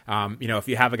earlier. If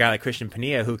you have a guy like Christian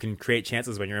Pania who can create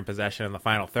chances when you're in possession in the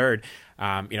final third,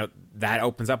 that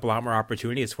opens up a lot more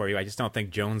opportunities for you. I just don't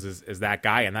think Jones is that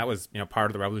guy, and that was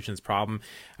part of the Revolution's problem.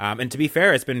 And to be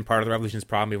fair, it's been part of the Revolution's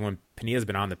problem even when Pania's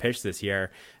been on the pitch this year.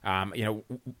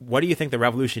 What do you think the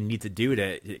Revolution need to do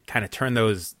to kind of turn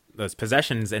those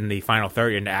possessions in the final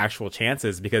third into actual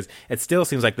chances? Because it still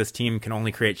seems like this team can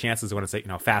only create chances when it's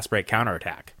a fast break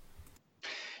counterattack.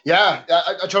 Yeah,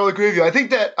 I totally agree with you. I think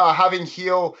that having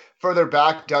Heel further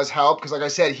back does help because, like I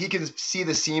said, he can see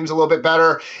the seams a little bit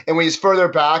better. And when he's further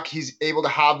back, he's able to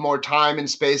have more time and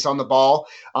space on the ball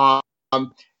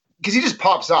because he just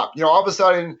pops up. All of a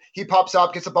sudden, he pops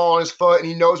up, gets the ball on his foot, and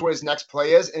he knows where his next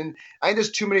play is. And I think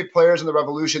there's too many players in the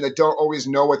Revolution that don't always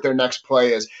know what their next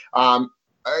play is. A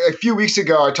few weeks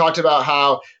ago, I talked about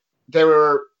how they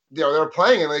were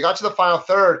playing, and when they got to the final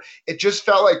third, it just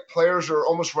felt like players were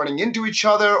almost running into each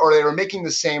other, or they were making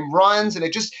the same runs, and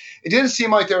it didn't seem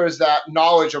like there was that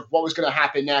knowledge of what was going to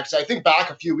happen next. I think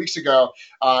back a few weeks ago,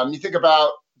 you think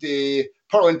about the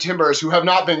Portland Timbers, who have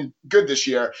not been good this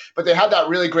year, but they had that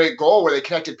really great goal where they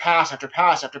connected pass after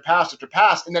pass after pass after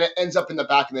pass, and then it ends up in the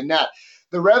back of the net.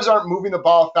 The Revs aren't moving the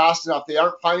ball fast enough. They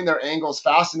aren't finding their angles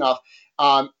fast enough,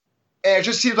 and it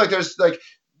just seems like there's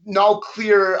no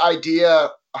clear idea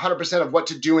 100% of what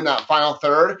to do in that final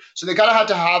third. So they have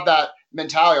to have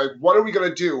mentality. Like, what are we going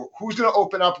to do? Who's going to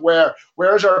open up where?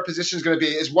 Where is our positions going to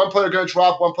be? Is one player going to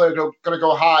drop? One player going to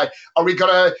go high? Are we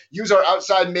going to use our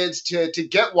outside mids to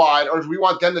get wide, or do we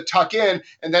want them to tuck in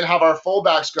and then have our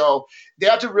fullbacks go? They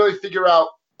have to really figure out,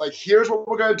 like, here's what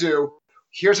we're going to do.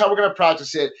 Here's how we're going to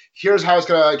practice it. Here's how it's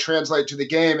going to translate to the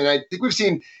game. And I think we've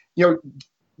seen,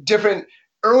 different –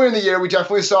 earlier in the year, we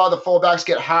definitely saw the fullbacks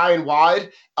get high and wide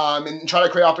and try to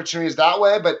create opportunities that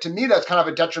way. But to me, that's kind of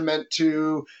a detriment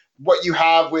to what you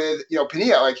have with,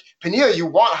 Pania. Like, Pania, you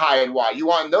want high and wide. You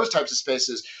want in those types of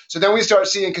spaces. So then we start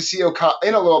seeing Casillo cut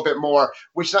in a little bit more,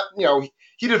 which,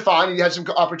 he did fine. He had some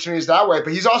opportunities that way.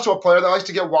 But he's also a player that likes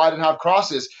to get wide and have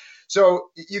crosses. So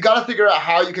you got to figure out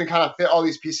how you can kind of fit all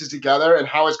these pieces together and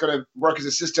how it's going to work as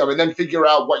a system, and then figure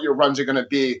out what your runs are going to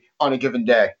be on a given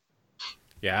day.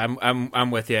 Yeah, I'm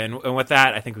with you, and with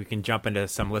that, I think we can jump into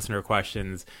some listener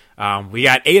questions. We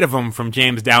got 8 of them from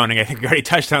James Downing. I think we already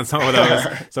touched on some of those,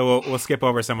 so we'll skip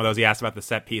over some of those. He asked about the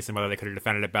set piece and whether they could have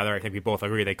defended it better. I think we both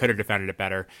agree they could have defended it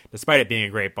better, despite it being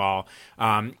a great ball.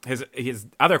 His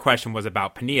other question was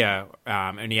about Pania,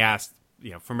 and he asked,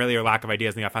 familiar lack of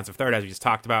ideas in the offensive third, as we just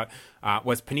talked about.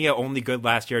 Was Pania only good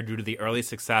last year due to the early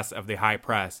success of the high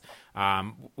press?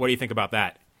 What do you think about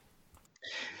that?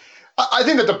 I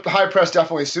think that the high press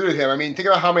definitely suited him. I mean, think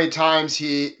about how many times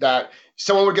that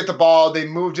someone would get the ball, they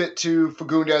moved it to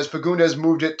Fagundes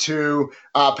moved it to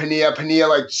Pania. Pania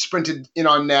sprinted in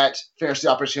on net, finished the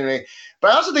opportunity.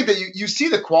 But I also think that you see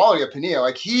the quality of Pania.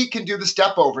 Like, he can do the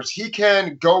step overs. He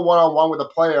can go one-on-one with a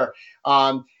player.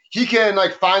 He can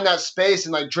find that space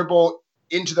and dribble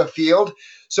into the field.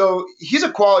 So he's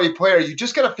a quality player. You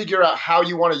just got to figure out how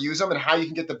you want to use him and how you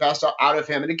can get the best out of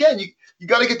him. And again, you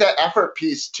got to get that effort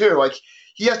piece too. Like,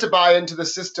 he has to buy into the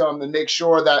system and make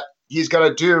sure that he's going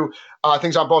to do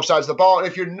things on both sides of the ball. And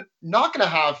if you're not going to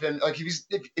have him, if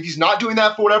he's not doing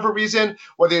that for whatever reason,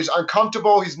 whether he's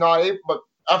uncomfortable, he's not able, but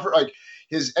effort,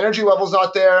 his energy level's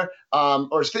not there,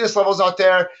 or his fitness level's not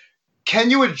there, can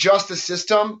you adjust the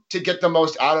system to get the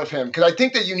most out of him? Because I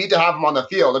think that you need to have him on the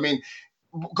field. I mean,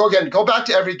 go back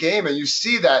to every game and you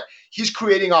see that he's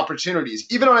creating opportunities.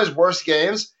 Even on his worst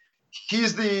games,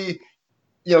 he's the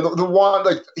one,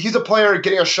 he's a player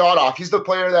getting a shot off. He's the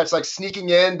player that's sneaking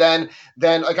in. Then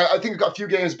I think a few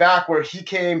games back where he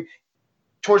came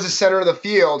towards the center of the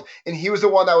field and he was the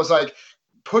one that was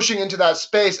pushing into that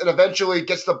space and eventually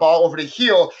gets the ball over to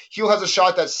Heel. Heel has a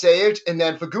shot that's saved, and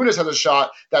then Fagundes has a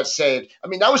shot that's saved. I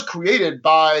mean, that was created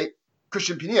by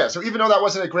Christian Pania. So even though that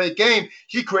wasn't a great game,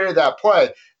 he created that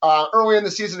play. Early in the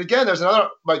season, again, there's another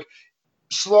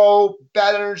slow,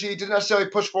 bad energy, didn't necessarily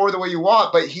push forward the way you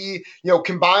want, but he,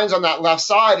 combines on that left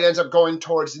side and ends up going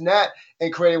towards the net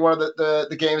and creating one of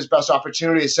the game's best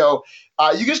opportunities. So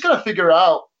you just got to figure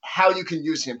out how you can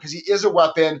use him, because he is a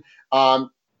weapon.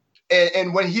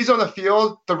 And when he's on the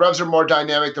field, the Revs are more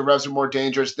dynamic. The Revs are more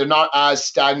dangerous. They're not as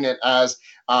stagnant as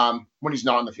when he's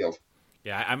not on the field.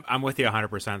 Yeah, I'm with you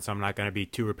 100%, so I'm not going to be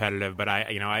too repetitive. But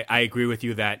I agree with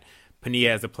you that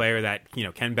Pania is a player that,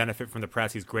 can benefit from the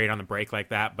press. He's great on the break like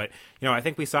that. But, I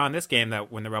think we saw in this game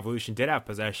that when the Revolution did have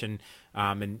possession,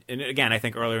 and again, I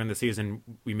think earlier in the season,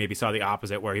 we maybe saw the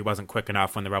opposite where he wasn't quick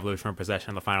enough when the Revolution were in possession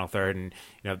in the final third. And,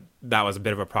 that was a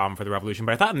bit of a problem for the Revolution.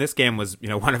 But I thought in this game was,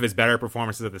 one of his better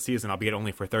performances of the season, albeit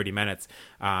only for 30 minutes.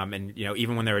 And,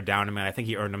 even when they were down him, I think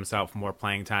he earned himself more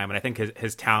playing time. And I think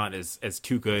his talent is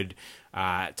too good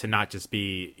to not just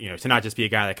be a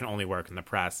guy that can only work in the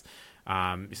press.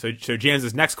 So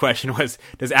James's next question was,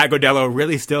 does Agudelo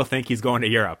really still think he's going to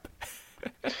Europe?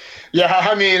 Yeah,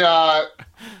 I mean, I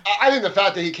think the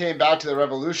fact that he came back to the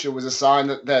Revolution was a sign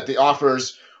that the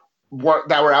offers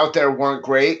that were out there weren't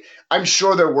great. I'm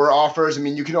sure there were offers. I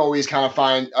mean, you can always kind of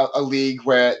find a league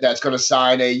that's going to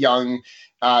sign a young,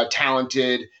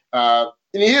 talented, and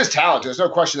he is talented. There's no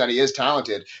question that he is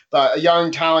talented, but a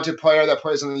young, talented player that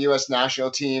plays on the U.S.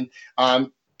 national team.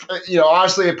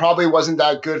 Honestly, it probably wasn't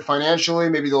that good financially.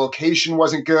 Maybe the location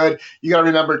wasn't good. You got to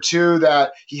remember, too,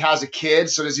 that he has a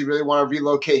kid. So does he really want to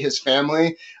relocate his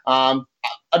family? I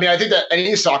think that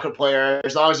any soccer player,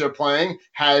 as long as they're playing,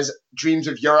 has dreams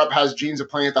of Europe, has dreams of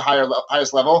playing at the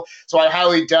highest level. So I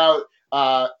highly doubt,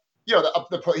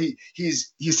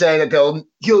 he's saying that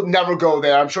he'll never go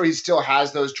there. I'm sure he still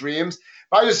has those dreams.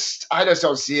 But I just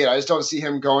don't see it. I just don't see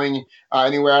him going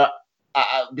anywhere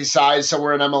besides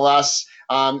somewhere in MLS.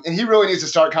 And he really needs to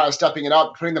start kind of stepping it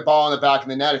up, putting the ball in the back of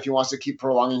the net if he wants to keep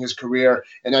prolonging his career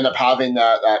and end up having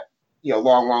that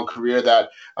long career that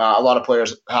a lot of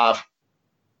players have.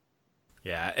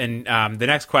 Yeah, and the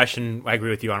next question, I agree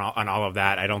with you on all of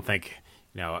that. I don't think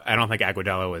I don't think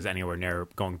Agudelo is anywhere near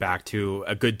going back to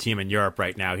a good team in Europe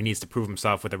right now. He needs to prove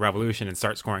himself with the Revolution and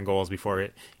start scoring goals before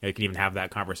he can even have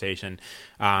that conversation.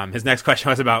 His next question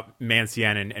was about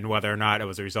Mancienne and whether or not it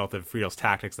was a result of Friedel's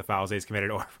tactics, the fouls he's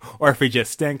committed, or if he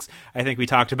just stinks. I think we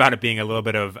talked about it being a little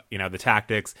bit of the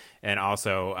tactics and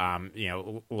also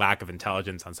lack of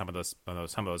intelligence on some of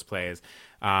those plays.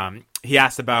 He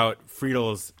asked about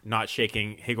Friedel's not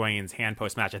shaking Higuain's hand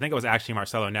post match. I think it was actually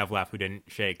Marcelo Nevlev who didn't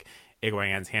shake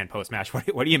Higuain's hand post match.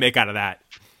 What do you make out of that?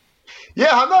 Yeah,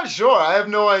 I'm not sure. I have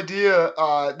no idea.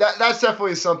 That's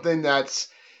definitely something that's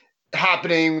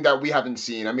happening that we haven't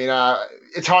seen. I mean,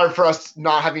 it's hard for us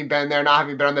not having been there, not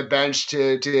having been on the bench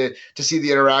to see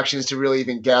the interactions to really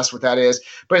even guess what that is.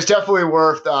 But it's definitely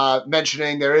worth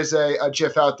mentioning. There is a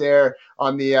GIF out there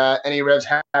on the NARevs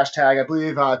hashtag. I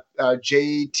believe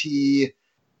JT.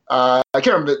 I can't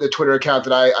remember the Twitter account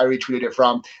that I retweeted it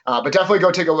from, but definitely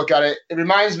go take a look at it. It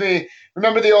reminds me,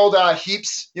 remember the old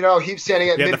Heaps? Heaps standing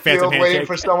at midfield waiting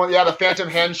for someone. Yeah, the phantom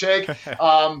handshake.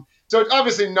 So it's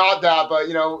obviously not that, but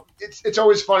it's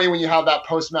always funny when you have that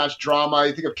post-match drama.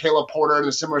 You think of Caleb Porter in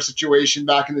a similar situation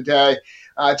back in the day.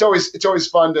 It's always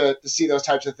fun to see those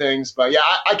types of things. But yeah,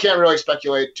 I can't really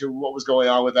speculate to what was going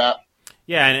on with that.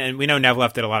 Yeah, and we know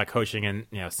Nevlev did a lot of coaching in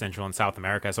Central and South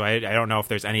America, so I don't know if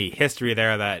there's any history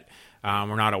there that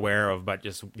we're not aware of, but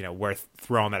just worth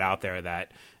throwing that out there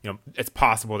that it's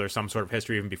possible there's some sort of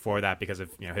history even before that because of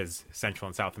his Central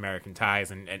and South American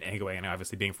ties and Higuain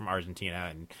obviously being from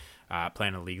Argentina and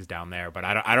playing in the leagues down there. But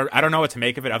I don't know what to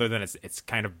make of it other than it's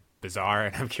kind of bizarre,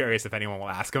 and I'm curious if anyone will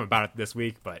ask him about it this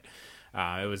week, but.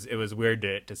 It was weird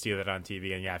to see that on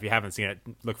TV, and yeah, if you haven't seen it,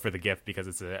 look for the GIF because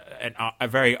it's a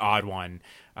very odd one.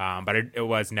 But it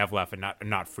was Nevlev and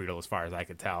not Friedel as far as I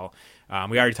could tell.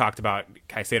 We already talked about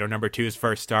Caicedo number 2's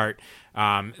first start.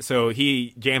 So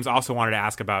James also wanted to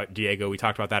ask about Diego. We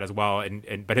talked about that as well,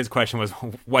 but his question was,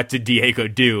 what did Diego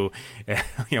do?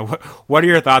 What are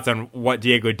your thoughts on what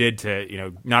Diego did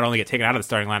to not only get taken out of the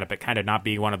starting lineup but kind of not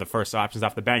be one of the first options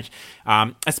off the bench,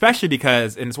 especially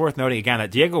because, and it's worth noting again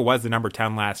that Diego was the number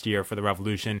 10 last year for the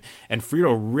Revolution, and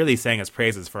Friedel really sang his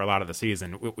praises for a lot of the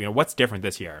season. What's different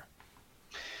this year?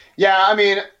 Yeah, I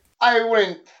mean, I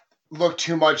wouldn't look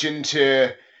too much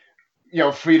into,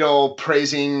 Friedel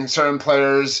praising certain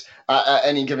players at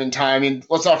any given time. I mean,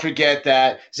 let's not forget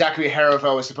that Zachary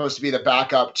Herivo is supposed to be the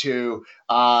backup to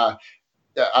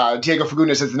Diego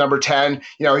Fagundez as the number 10.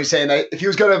 He's saying that if he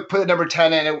was going to put the number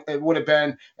 10 in, it would have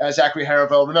been Zachary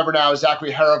Herivo. Remember now,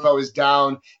 Zachary Herivo is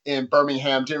down in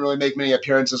Birmingham, didn't really make many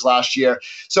appearances last year.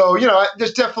 So,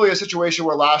 there's definitely a situation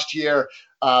where last year,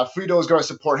 Friedel is going to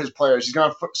support his players. He's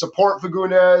going to support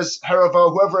Fagundez,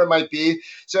 Herivo, whoever it might be.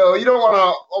 So you don't want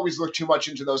to always look too much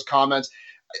into those comments.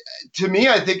 To me,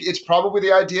 I think it's probably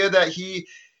the idea that he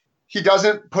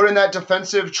doesn't put in that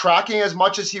defensive tracking as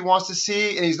much as he wants to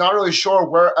see, and he's not really sure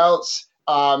where else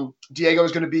Diego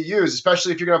is going to be used,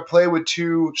 especially if you're going to play with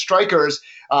two strikers.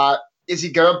 Is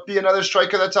he going to be another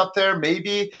striker that's up there?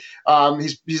 Maybe.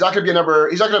 He's not going to be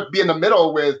he's not going to be in the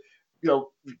middle with,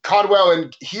 Codwell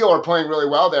and Heel are playing really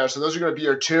well there, so those are going to be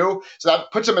your two. So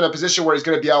that puts him in a position where he's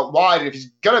going to be out wide, and if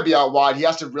he's going to be out wide, he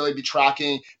has to really be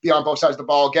tracking, be on both sides of the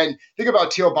ball. Again, think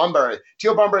about Teal Bunbury.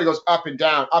 Teal Bunbury goes up and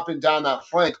down that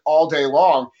flank all day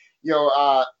long.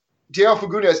 Diego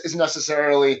Fagundez isn't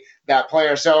necessarily that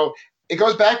player. So it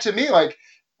goes back to me, like,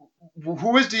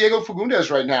 who is Diego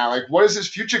Fagundez right now? Like, what is his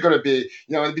future going to be?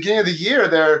 In the beginning of the year,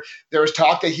 there was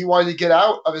talk that he wanted to get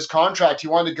out of his contract. He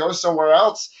wanted to go somewhere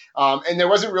else. And there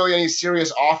wasn't really any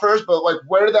serious offers, but like,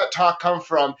 where did that talk come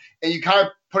from? And you kind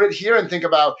of put it here and think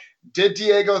about, did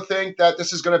Diego think that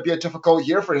this is going to be a difficult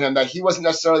year for him, that he wasn't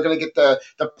necessarily going to get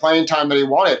the playing time that he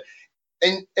wanted?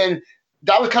 And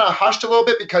that was kind of hushed a little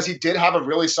bit because he did have a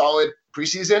really solid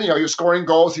preseason. He was scoring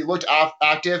goals. He looked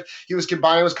active. He was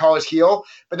combining with college heel.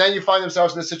 But then you find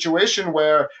themselves in a situation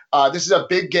where this is a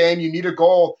big game. You need a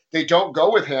goal. They don't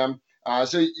go with him.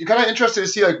 So you're kind of interested to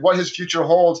see like what his future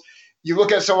holds. You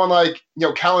look at someone like,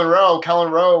 Callan Rowe.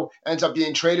 Callan Rowe ends up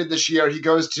being traded this year. He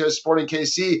goes to Sporting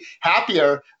KC,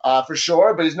 happier for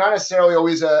sure, but he's not necessarily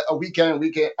always a week in and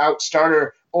week out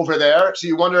starter over there. So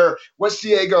you wonder, what's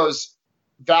Diego's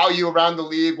value around the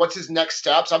league? What's his next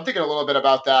steps? I'm thinking a little bit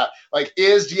about that. Like,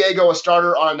 is Diego a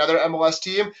starter on another MLS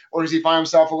team, or does he find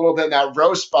himself a little bit in that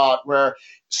Rowe spot where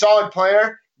solid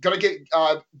player, going to get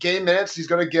game minutes, he's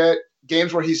going to get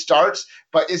games where he starts,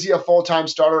 but is he a full-time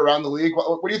starter around the league?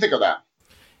 What do you think of that?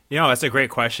 That's a great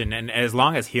question. And as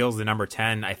long as Heel's the number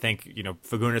 10, I think,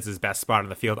 Fagundez' best spot on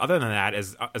the field, other than that,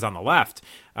 is on the left.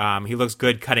 He looks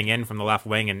good cutting in from the left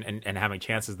wing and having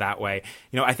chances that way.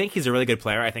 I think he's a really good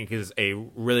player. I think he's a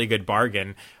really good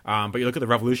bargain. But you look at the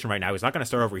Revolution right now, he's not going to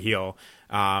start over Heel.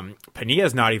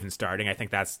 Panilla's not even starting. I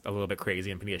think that's a little bit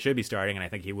crazy, and Panilla should be starting, and I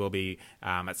think he will be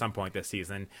at some point this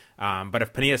season. But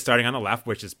if Panilla's starting on the left,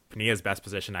 which is Panilla's best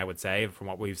position, I would say, from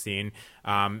what we've seen,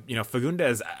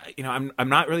 Fagundez, I'm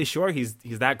not really sure he's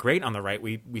that great on the right.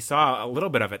 We saw a little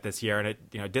bit of it this year, and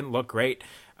it didn't look great.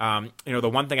 The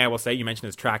one thing I will say, you mentioned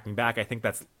is tracking back. I think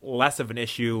that's less of an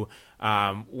issue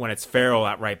when it's Farrell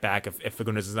at right back, if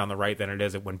Fagundez is on the right, than it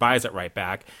is when Baez at right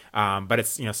back. But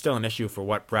it's still an issue for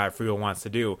what Brad Friedel wants to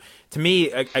do. To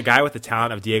me, a guy with the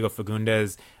talent of Diego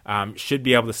Fagundez should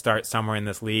be able to start somewhere in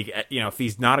this league. If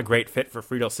he's not a great fit for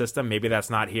Friedel's system, maybe that's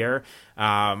not here.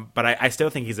 But I still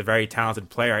think he's a very talented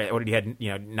player. He had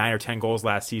 9 or 10 goals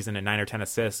last season and 9 or 10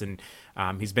 assists, and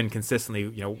he's been consistently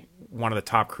one of the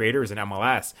top creators in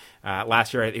MLS.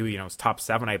 Last year, he was top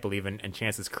 7, I believe, in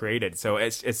chances created. So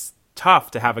it's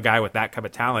tough to have a guy with that type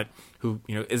of talent who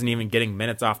isn't even getting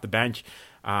minutes off the bench.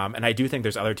 And I do think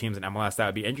there's other teams in MLS that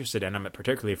would be interested in him,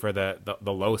 particularly for the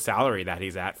low salary that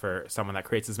he's at, for someone that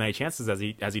creates as many chances as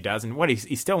he does. And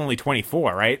he's still only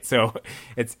 24, right? So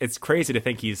it's crazy to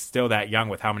think he's still that young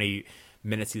with how many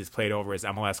minutes he's played over his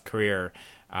MLS career.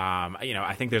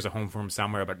 I think there's a home for him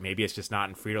somewhere, but maybe it's just not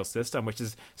in Friedel's system, which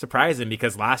is surprising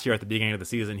because last year at the beginning of the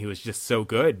season, he was just so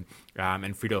good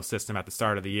in Friedel's system at the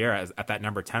start of the year at that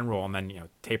number 10 role, and then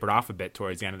tapered off a bit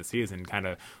towards the end of the season, kind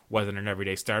of wasn't an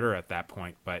everyday starter at that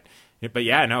point. But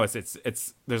yeah, no, it's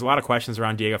there's a lot of questions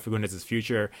around Diego Fagundez's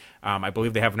future. I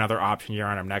believe they have another option year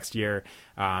on him next year.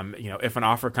 If an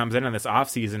offer comes in this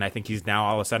offseason, I think he's now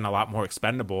all of a sudden a lot more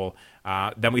expendable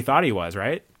than we thought he was,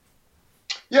 right?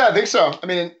 Yeah, I think so. I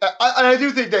mean, I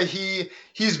do think that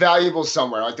he's valuable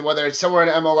somewhere, like whether it's somewhere in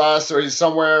MLS or he's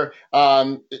somewhere,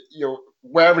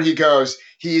 wherever he goes,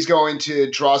 he's going to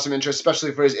draw some interest,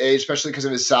 especially for his age, especially because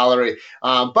of his salary.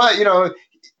 But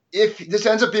if this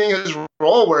ends up being his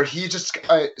role where he just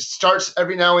starts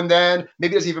every now and then,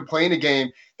 maybe doesn't even play in a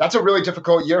game, that's a really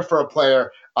difficult year for a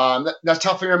player. That's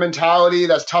tough for your mentality.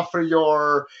 That's tough for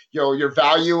your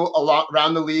value a lot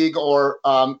around the league or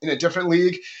in a different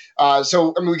league.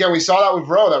 Again, we saw that with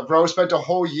Rowe. That Rowe spent a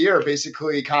whole year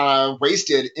basically kind of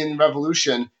wasted in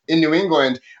Revolution in New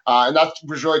England, and that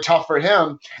was really tough for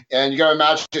him. And you got to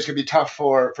imagine it's going to be tough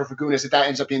for Fagundez if that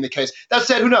ends up being the case. That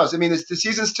said, who knows? I mean, the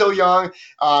season's still young.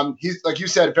 He's, like you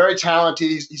said, very talented.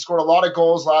 He scored a lot of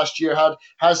goals last year, had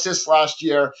assists last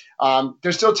year.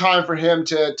 There's still time for him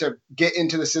to get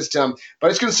into the system,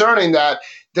 but it's concerning that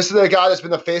this is the guy that's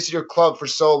been the face of your club for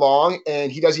so long,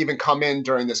 and he doesn't even come in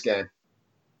during this game.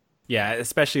 Yeah,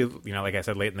 especially, like I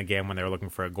said, late in the game when they were looking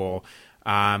for a goal.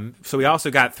 So we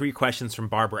also got 3 questions from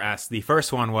Barbara S. The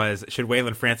first one was, should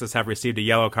Waylon Francis have received a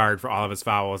yellow card for all of his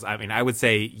fouls? I mean, I would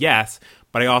say yes,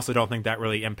 but I also don't think that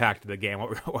really impacted the game.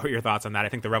 What were your thoughts on that? I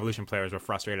think the Revolution players were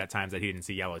frustrated at times that he didn't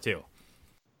see yellow too.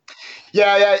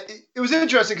 Yeah. It was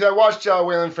interesting because I watched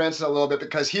Waylon Francis a little bit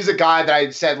because he's a guy that I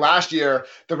said last year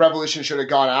the Revolution should have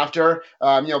gone after.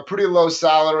 Pretty low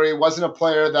salary, wasn't a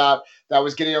player that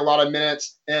was getting a lot of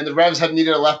minutes, and the Revs have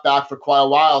needed a left back for quite a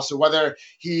while. So whether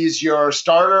he's your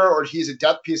starter or he's a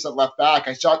depth piece at left back,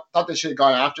 I thought they should have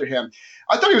gone after him.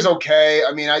 I thought he was okay.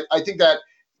 I mean, I think that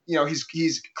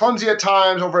he's clumsy at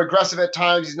times, over aggressive at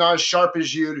times. He's not as sharp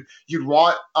as you'd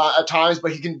want at times,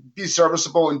 but he can be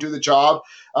serviceable and do the job.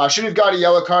 Should he have got a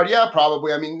yellow card? Yeah,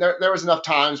 probably. I mean, there was enough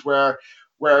times where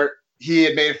he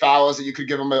had made fouls that you could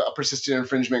give him a persistent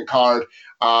infringement card.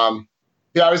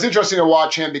 Yeah, it was interesting to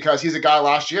watch him because he's a guy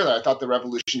last year that I thought the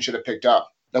Revolution should have picked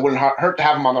up. That wouldn't hurt to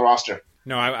have him on the roster.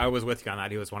 No, I was with you on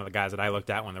that. He was one of the guys that I looked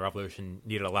at when the Revolution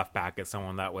needed a left back as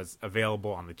someone that was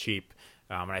available on the cheap.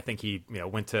 And I think he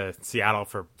went to Seattle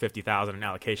for $50,000 in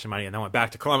allocation money and then went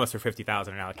back to Columbus for $50,000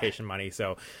 in allocation money.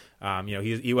 So,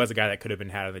 he was a guy that could have been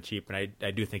had on the cheap. And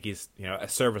I do think he's a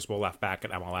serviceable left back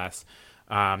at MLS.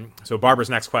 So Barbara's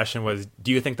next question was,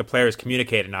 do you think the players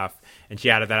communicate enough? And she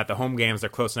added that at the home games, they're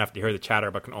close enough to hear the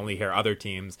chatter, but can only hear other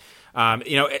teams.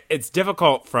 It's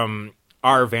difficult from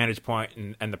our vantage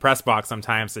point and the press box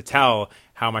sometimes to tell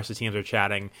how much the teams are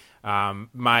chatting.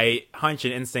 My hunch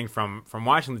and instinct from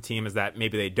watching the team is that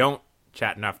maybe they don't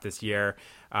chat enough this year.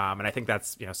 And I think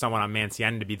that's, someone on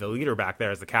Mancienne to be the leader back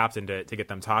there as the captain to get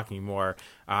them talking more.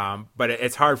 But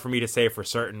it's hard for me to say for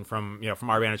certain from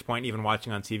our vantage point, even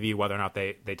watching on TV, whether or not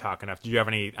they talk enough. Do you have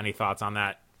any thoughts on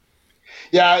that?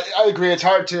 Yeah, I agree. It's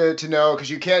hard to know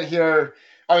because you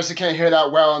obviously can't hear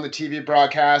that well on the TV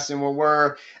broadcast. And when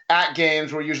we're at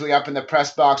games, we're usually up in the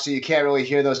press box, so you can't really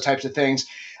hear those types of things.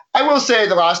 I will say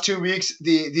the last 2 weeks,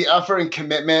 the effort and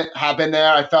commitment have been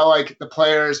there. I felt like the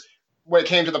players when it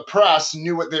came to the press,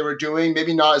 knew what they were doing.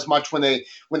 Maybe not as much when they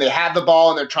have the ball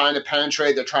and they're trying to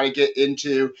penetrate, they're trying to get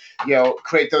into,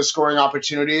 create those scoring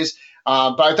opportunities.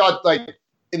 But I thought, like,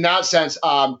 in that sense,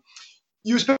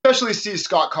 you especially see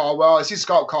Scott Caldwell. I see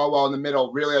Scott Caldwell in the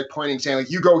middle, really like pointing, saying, like,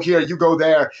 you go here, you go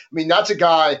there. I mean, that's a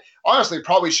guy, honestly,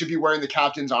 probably should be wearing the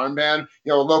captain's armband.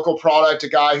 A local product, a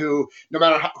guy who, no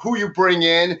matter who you bring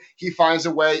in, he finds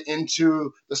a way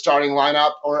into the starting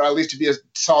lineup, or at least to be a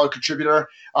solid contributor.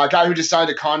 A guy who just signed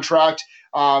a contract.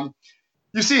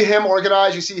 You see him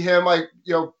organize. You see him,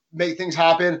 make things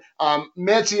happen.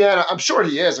 Mancienne, I'm sure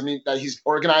he is. I mean, that he's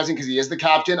organizing because he is the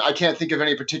captain. I can't think of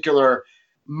any particular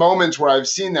moments where I've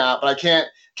seen that, but I can't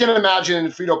imagine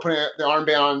Frito putting the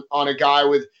armband on a guy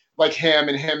with like him,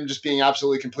 and him just being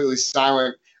absolutely completely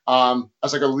silent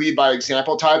as like a lead by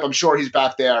example type. I'm sure he's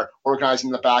back there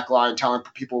organizing the back line, telling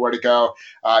people where to go.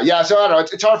 So I don't know.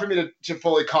 It's hard for me to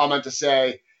fully comment to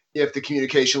say if the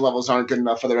communication levels aren't good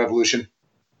enough for the Revolution.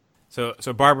 So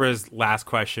Barbara's last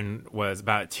question was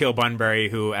about Teal Bunbury,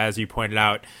 who, as you pointed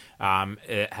out,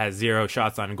 has 0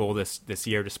 shots on goal this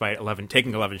year, despite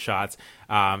taking 11 shots.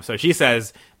 So she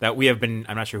says that we have been,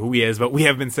 I'm not sure who he is, but we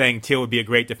have been saying Teal would be a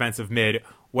great defensive mid.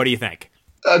 What do you think?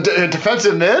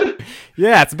 Defensive mid?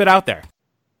 Yeah, it's a bit out there.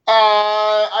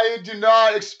 I do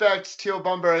not expect Teal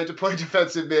Bunbury to play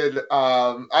defensive mid.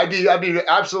 I'd be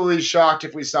absolutely shocked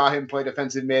if we saw him play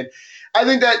defensive mid. I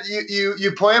think that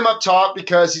you play him up top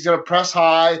because he's going to press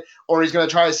high, or he's going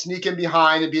to try to sneak in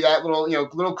behind and be that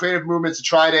little creative movements to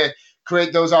try to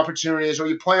create those opportunities, or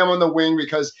you play him on the wing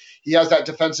because he has that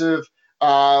defensive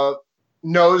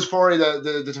nose for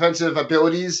the defensive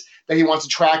abilities that he wants to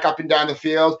track up and down the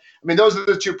field. I mean, those are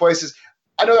the 2 places.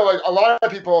 I know that like a lot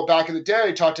of people back in the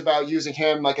day talked about using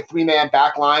him like a 3-man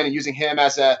back line and using him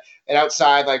as an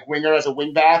outside like winger, as a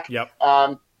wing back. Yep.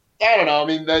 I don't know. I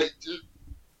mean,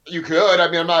 you could. I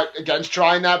mean, I'm not against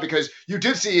trying that, because you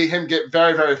did see him get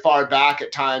very, very far back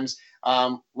at times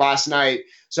last night.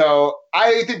 So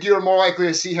I think you're more likely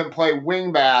to see him play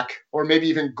wing back or maybe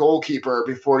even goalkeeper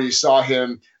before you saw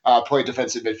him play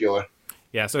defensive midfielder.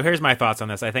 Yeah, so here's my thoughts on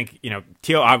this. I think,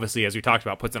 Teal, obviously, as we talked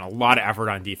about, puts in a lot of effort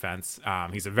on defense.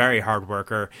 He's a very hard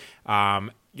worker.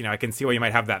 I can see why you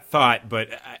might have that thought, but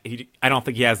I don't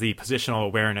think he has the positional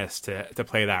awareness to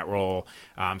play that role.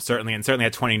 Certainly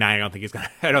at 29, I don't think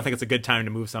it's a good time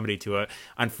to move somebody to an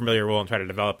unfamiliar role and try to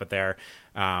develop it there.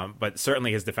 But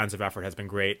certainly his defensive effort has been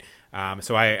great.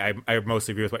 So I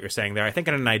mostly agree with what you're saying there. I think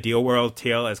in an ideal world,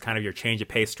 Teal is kind of your change of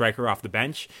pace striker off the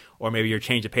bench, or maybe your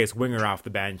change of pace winger off the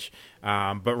bench.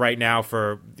 But right now,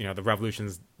 for the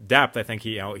Revolution's depth, I think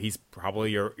he's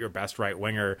probably your best right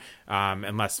winger,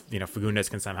 unless Fagundes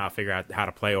can somehow figure out how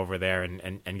to play over there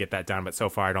and get that done. But so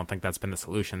far, I don't think that's been the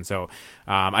solution. So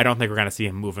I don't think we're going to see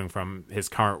him moving from his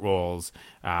current roles,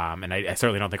 and I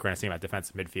certainly don't think we're going to see him at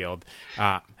defensive midfield.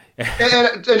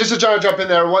 And just to try to jump in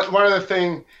there, one other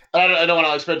thing, I don't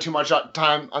want to spend too much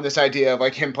time on this idea of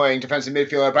like him playing defensive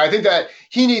midfielder, but I think that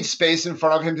he needs space in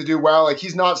front of him to do well. Like,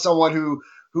 he's not someone who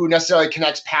necessarily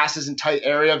connects passes in tight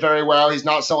area very well. He's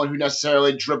not someone who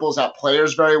necessarily dribbles at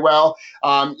players very well.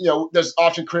 There's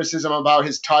often criticism about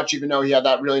his touch, even though he had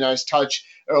that really nice touch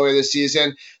earlier this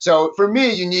season. So for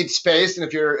me, you need space, and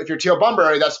if you're Teal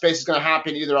Bunbury, that space is going to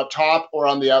happen either up top or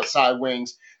on the outside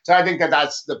wings. So I think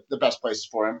that's the best places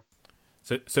for him.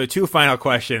 So 2 final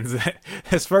questions.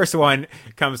 This first one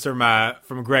comes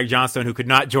from Greg Johnstone, who could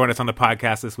not join us on the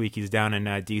podcast this week. He's down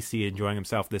in D.C. enjoying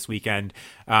himself this weekend.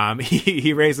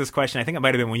 He raised this question, I think it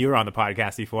might have been when you were on the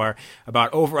podcast before,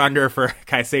 about over-under for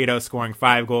Caicedo scoring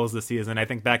 5 goals this season. I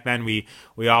think back then we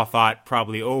all thought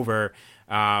probably over.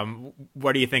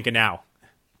 What are you thinking now?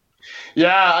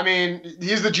 Yeah, I mean,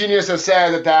 he's the genius that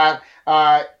said that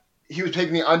he was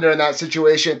taking the under in that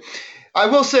situation. I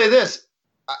will say this.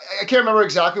 I can't remember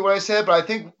exactly what I said, but I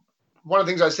think one of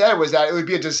the things I said was that it would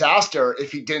be a disaster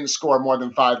if he didn't score more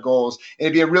than 5 goals. And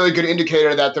it'd be a really good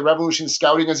indicator that the Revolution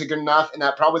scouting isn't good enough, and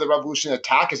that probably the Revolution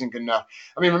attack isn't good enough.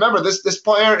 I mean, remember, this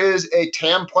player is a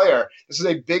TAM player. This is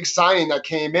a big signing that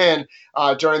came in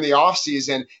during the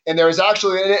offseason. And there was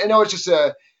actually, and I know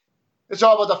it's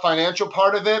all about the financial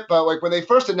part of it, but like when they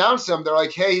first announced him, they're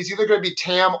like, hey, he's either going to be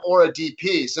TAM or a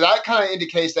DP. So that kind of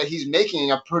indicates that he's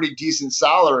making a pretty decent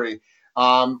salary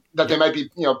that they might be,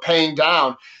 paying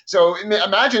down. So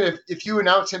imagine if you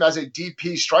announce him as a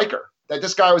DP striker, that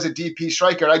this guy was a DP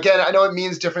striker. Again, I know it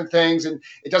means different things, and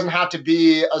it doesn't have to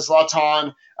be a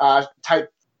Zlatan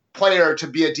type player to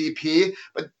be a DP,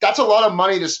 but that's a lot of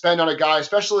money to spend on a guy,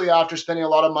 especially after spending a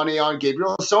lot of money on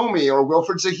Gabriel Somi or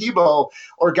Wilfred Zahibo,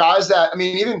 or guys that, I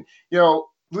mean, even,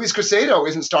 Luis Caicedo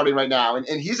isn't starting right now,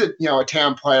 and he's a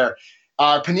TAM player.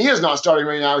 Panilla's not starting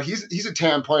right now. He's a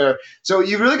TAM player. So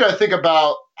you really got to think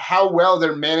about how well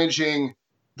they're managing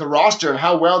the roster and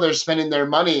how well they're spending their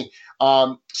money.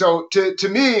 So to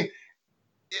me,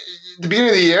 the beginning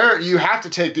of the year, you have to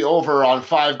take the over on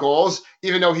 5 goals,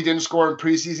 even though he didn't score in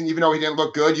preseason, even though he didn't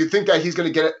look good. You think that he's going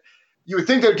to get it. You would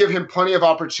think they'd give him plenty of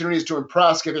opportunities to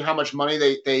impress, given how much money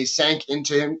they sank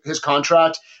into his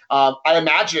contract. I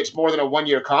imagine it's more than a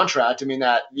 1-year contract. I mean,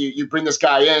 that you bring this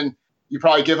guy in, you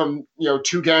probably give him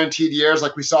 2 guaranteed years,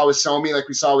 like we saw with Somi, like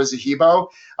we saw with Zahibo.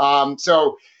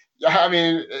 So, I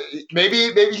mean,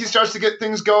 maybe he starts to get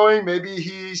things going. Maybe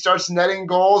he starts netting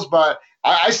goals, but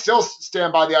I still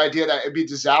stand by the idea that it'd be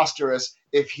disastrous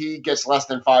if he gets less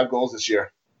than 5 goals this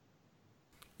year.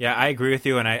 Yeah, I agree with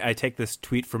you, and I take this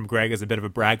tweet from Greg as a bit of a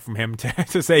brag from him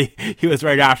to say he was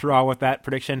right after all with that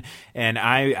prediction. And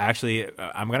I'm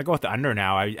going to go with the under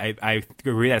now. I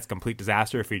agree that it's a complete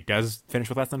disaster if he does finish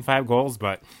with less than 5 goals.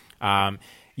 But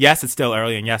yes, it's still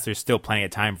early, and yes, there's still plenty of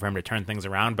time for him to turn things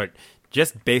around. But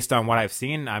just based on what I've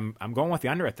seen, I'm going with the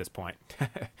under at this point.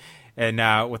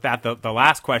 And with that, the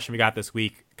last question we got this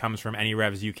week comes from Any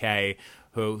Revs UK,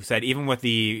 who said, even with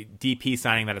the DP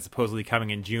signing that is supposedly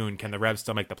coming in June, can the Revs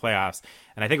still make the playoffs?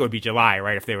 And I think it would be July,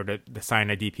 right, if they were to sign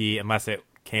a DP, unless it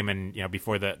came in,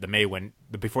 before the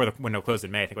before the window closed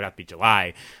in May. I think it would have to be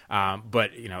July.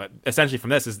 But essentially from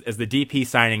this, is the DP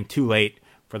signing too late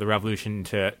for the Revolution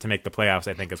to make the playoffs?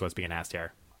 I think is what's being asked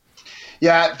here.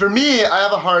 Yeah, for me, I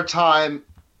have a hard time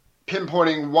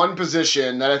pinpointing one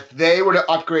position that if they were to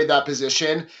upgrade that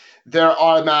position, they're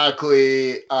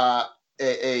automatically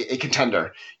a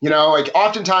contender. Like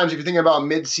oftentimes if you're thinking about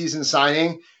mid-season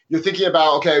signing, you're thinking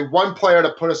about, okay, one player to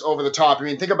put us over the top. I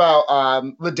mean, think about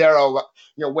Ladero,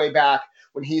 way back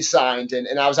when he signed, and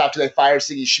that was after they fired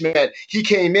Siggy Schmidt. He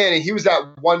came in and he was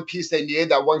that one piece they needed,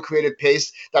 that one creative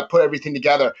piece that put everything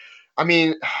together. I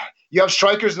mean, you have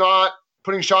strikers not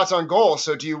putting shots on goal,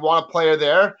 so do you want a player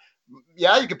there?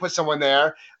 Yeah, you could put someone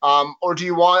there. Or do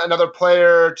you want another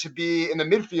player to be in the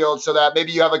midfield so that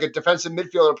maybe you have like a defensive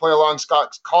midfielder play along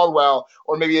Scott Caldwell,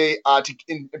 or maybe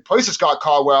in place of Scott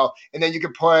Caldwell, and then you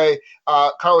could play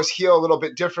Carlos Gil a little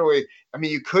bit differently. I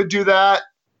mean, you could do that.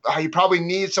 You probably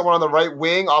need someone on the right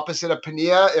wing opposite of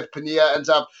Pinilla if Pinilla ends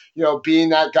up, being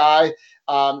that guy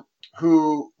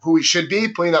who he should be,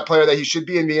 playing that player that he should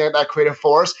be and being that creative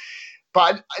force.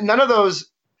 But none of those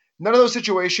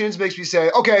situations makes me say,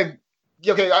 okay,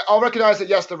 I'll recognize that,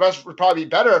 yes, the rest would probably be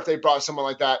better if they brought someone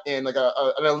like that in, like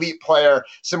an elite player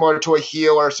similar to a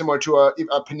Gil or similar to a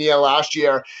Pinilla last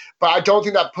year. But I don't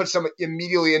think that puts them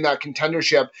immediately in that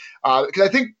contendership, because I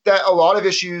think that a lot of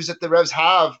issues that the Revs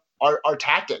have are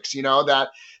tactics, that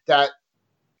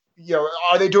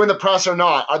are they doing the press or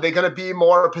not? Are they going to be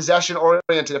more possession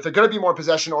oriented? If they're going to be more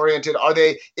possession oriented, are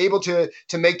they able to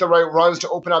make the right runs to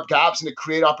open up gaps and to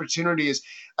create opportunities?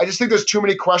 I just think there's too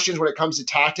many questions when it comes to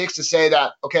tactics to say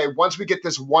that, okay, once we get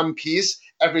this one piece,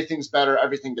 everything's better,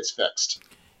 everything gets fixed.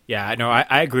 Yeah, no,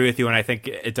 I agree with you, and I think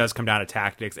it does come down to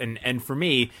tactics. And for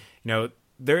me,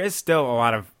 there is still a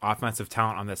lot of offensive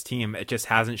talent on this team. It just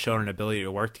hasn't shown an ability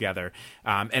to work together.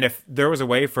 And if there was a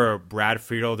way for Brad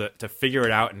Friedel to figure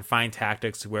it out and find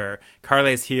tactics where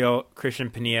Carles Gil, Christian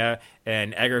Pinilla,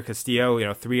 and Edgar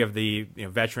Castillo, 3 of the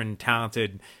veteran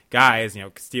talented guys,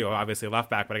 Castillo obviously left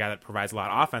back, but a guy that provides a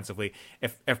lot offensively.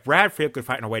 If Brad Friedel could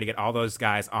find a way to get all those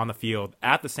guys on the field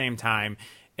at the same time,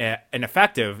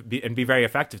 and be very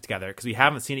effective together, because we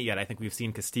haven't seen it yet. I think we've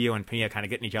seen Castillo and Pinilla kind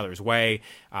of get in each other's way,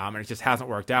 and it just hasn't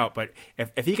worked out. But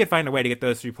if he could find a way to get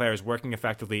those 3 players working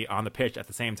effectively on the pitch at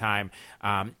the same time,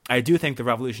 I do think the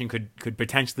Revolution could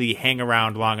potentially hang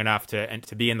around long enough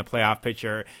to be in the playoff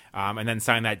picture, and then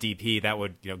sign that DP that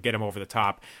would get him over the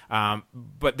top.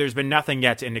 But there's been nothing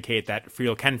yet to indicate that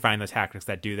Friedel can find the tactics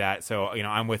that do that. So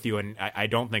I'm with you, and I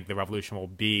don't think the Revolution will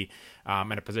be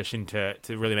in a position to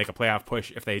really make a playoff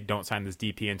push if they don't sign this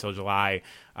DP until July,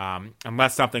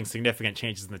 unless something significant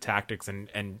changes in the tactics,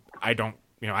 and I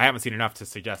haven't seen enough to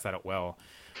suggest that it will.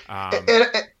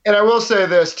 And I will say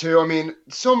this too. I mean,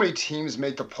 so many teams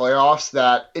make the playoffs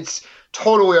that it's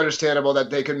totally understandable that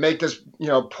they could make this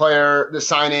the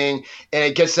signing and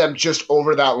it gets them just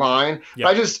over that line.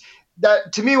 Yep.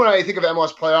 That to me, when I think of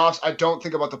MLS playoffs, I don't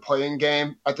think about the playing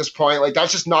game at this point. Like,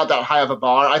 that's just not that high of a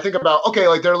bar. I think about, okay,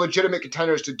 like they're legitimate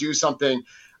contenders to do something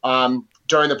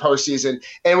during the postseason.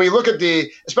 And we look at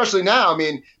especially now, I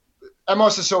mean,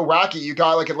 MLS is so wacky. You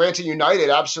got like Atlanta United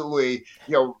absolutely,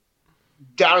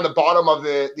 down in the bottom of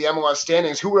the MLS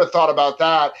standings. Who would have thought about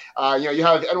that? You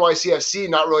have NYCFC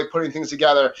not really putting things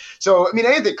together. So, I mean,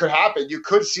 anything could happen. You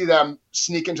could see them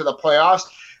sneak into the playoffs.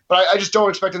 but I just don't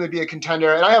expect them to be a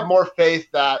contender. And I have more faith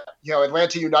that,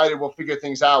 Atlanta United will figure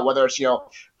things out, whether it's,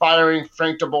 firing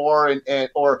Frank DeBoer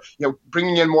or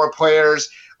bringing in more players.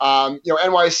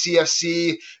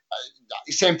 NYCFC,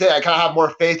 same thing. I kind of have more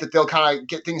faith that they'll kind of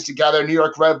get things together. New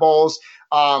York Red Bulls.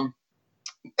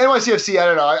 NYCFC, I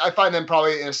don't know. I find them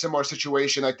probably in a similar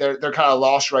situation. Like they're kind of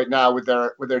lost right now with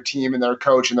their team and their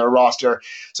coach and their roster.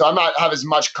 So I'm not have as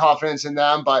much confidence in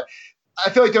them, but I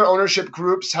feel like their ownership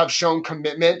groups have shown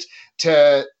commitment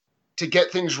to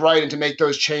get things right and to make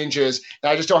those changes. And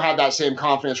I just don't have that same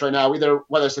confidence right now,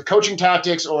 whether it's the coaching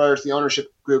tactics or it's the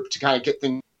ownership group to kind of get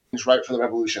things right for the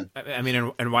Revolution. I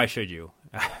mean, and why should you?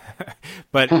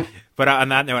 But on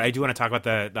that note, I do want to talk about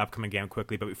the upcoming game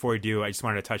quickly. But before we do, I just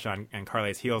wanted to touch on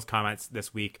Carles Gil's comments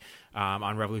this week on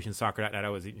RevolutionSoccer.net. It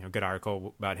was a good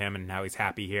article about him and how he's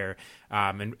happy here.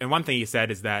 And one thing he said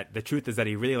is that the truth is that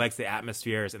he really likes the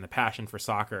atmospheres and the passion for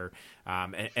soccer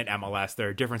in MLS. There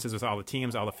are differences with all the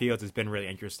teams, all the fields. It's been really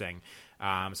interesting.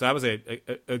 So that was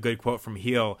a good quote from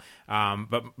Gil.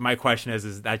 But my question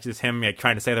is that just him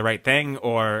trying to say the right thing,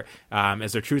 or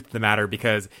is there truth to the matter?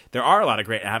 Because there are a lot of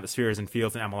great atmospheres and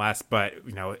fields in MLS, but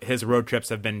his road trips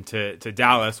have been to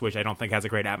Dallas, which I don't think has a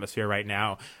great atmosphere right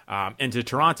now, and to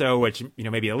Toronto, which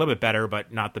maybe a little bit better,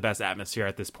 but not the best atmosphere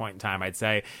at this point in time, I'd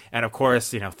say. And of course,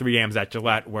 3 games at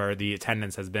Gillette where the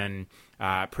attendance has been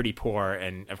pretty poor,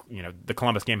 and the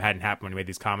Columbus game hadn't happened when he made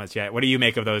these comments yet. What do you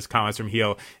make of those comments from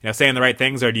Gil? Saying the right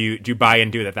things, or do you buy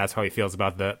into that? That's how he feels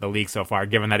about the league so far,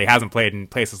 given that he hasn't played in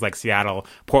places like Seattle,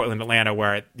 Portland, Atlanta,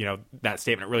 where that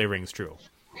statement really rings true.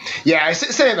 Yeah,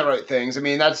 saying the right things. I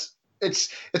mean,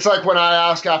 it's like when I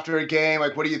ask after a game,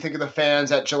 like, what do you think of the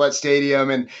fans at Gillette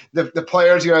Stadium? And the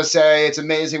players are going to say, it's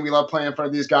amazing. We love playing in front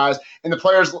of these guys. And the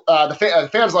players, the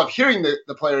fans love hearing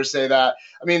the players say that.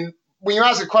 I mean, when you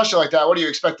ask a question like that, what do you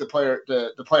expect the player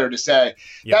to say?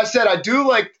 Yeah. That said, I do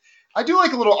like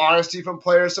a little honesty from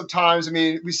players sometimes. I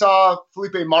mean, we saw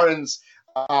Felipe Martins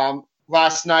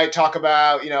last night talk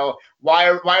about, why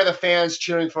are the fans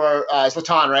cheering for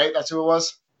Zlatan, right? That's who it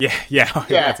was. Yeah,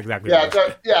 that's exactly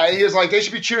right. He was like, they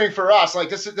should be cheering for us. Like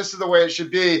this is the way it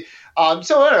should be.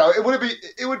 So I don't know.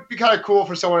 It would be kind of cool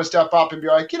for someone to step up and be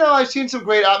like, I've seen some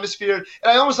great atmosphere, and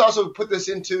I almost also put this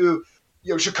into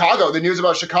Chicago, the news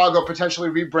about Chicago potentially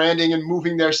rebranding and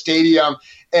moving their stadium.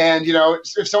 And,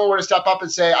 if someone were to step up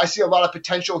and say, I see a lot of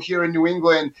potential here in New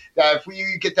England, that if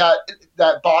we get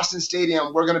that Boston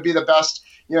stadium, we're going to be the best,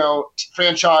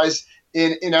 franchise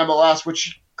in MLS,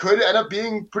 which could end up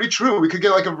being pretty true. We could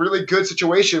get like a really good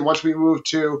situation once we move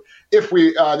to, if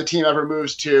the team ever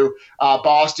moves to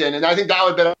Boston. And I think that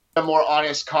would be a more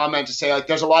honest comment to say, like,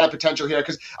 there's a lot of potential here.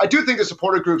 Because I do think the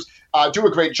supporter groups do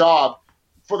a great job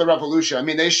for the Revolution. I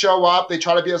mean, they show up, they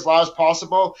try to be as loud as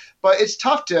possible, but it's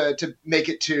tough to make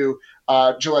it to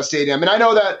Gillette Stadium. And I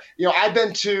know that, I've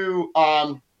been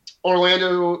to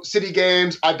Orlando City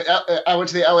games. I went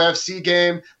to the LAFC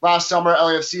game last summer,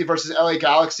 LAFC versus LA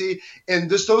Galaxy, and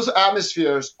those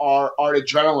atmospheres are an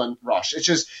adrenaline rush. It's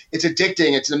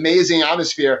addicting. It's an amazing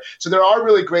atmosphere. So there are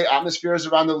really great atmospheres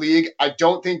around the league. I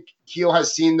don't think Gil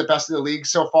has seen the best of the league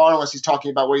so far, unless he's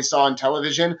talking about what he saw on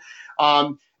television.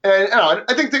 And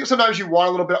I think sometimes you want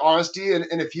a little bit of honesty. And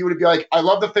if you were to be like, I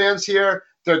love the fans here,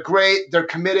 they're great, they're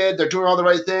committed, they're doing all the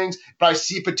right things, but I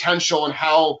see potential in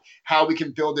how we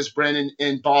can build this brand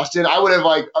in Boston, I would have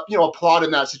applauded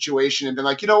in that situation and been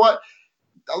like, you know what,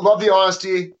 I love the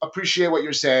honesty, appreciate what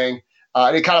you're saying.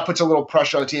 And it kind of puts a little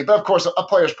pressure on the team. But of course, a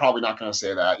player's probably not going to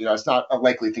say that. It's not a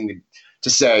likely thing to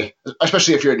say,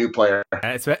 especially if you're a new player.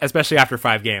 Especially after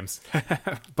 5 games.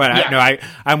 But yeah.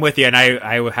 I'm with you. And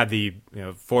I had the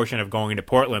fortune of going to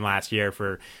Portland last year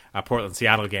for a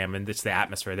Portland-Seattle game, and just the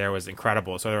atmosphere there was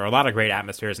incredible. So there are a lot of great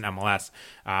atmospheres in MLS.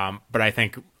 But I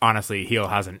think, honestly, Gil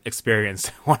hasn't experienced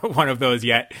one of those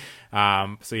yet.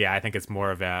 So yeah, I think it's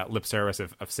more of a lip service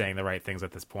of saying the right things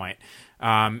at this point.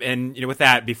 And with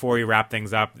that, before we wrap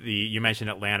things up, you mentioned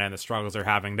Atlanta and the struggles they're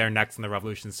having. They're next in the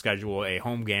Revolution schedule, a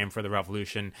home game for the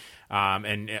Revolution.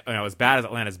 And as bad as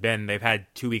Atlanta's been, they've had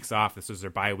 2 weeks off. This was their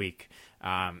bye week.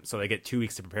 So they get 2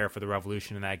 weeks to prepare for the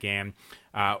Revolution in that game.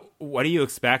 What do you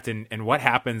expect, and what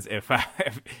happens if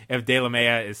De La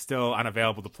Mea is still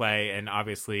unavailable to play, and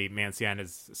obviously Mancienne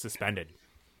is suspended?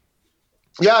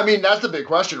 Yeah, I mean, that's the big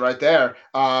question right there.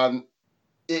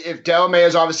 If De La Mea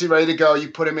is obviously ready to go, you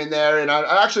put him in there. And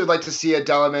I'd actually like to see a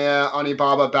De La Mea,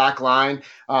 Onibaba back line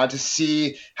to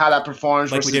see how that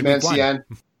performs versus Mancienne.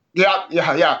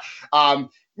 Yeah.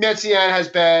 Mancienne has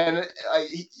been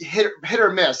hit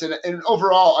or miss and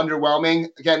overall underwhelming.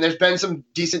 Again, there's been some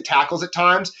decent tackles at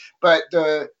times, but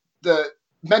the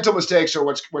mental mistakes are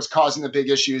what's causing the big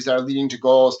issues that are leading to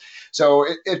goals. So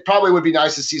it probably would be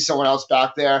nice to see someone else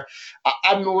back there.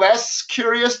 I'm less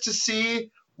curious to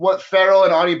see what Farrell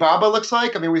and Ani Baba looks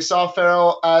like. I mean, we saw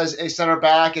Farrell as a center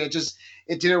back, and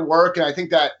it didn't work. And I think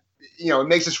that, it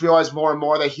makes us realize more and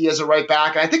more that he is a right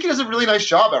back. And I think he does a really nice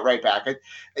job at right back.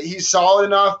 He's solid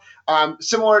enough,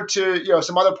 similar to,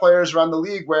 some other players around the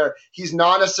league where he's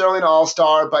not necessarily an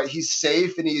all-star, but he's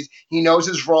safe and he knows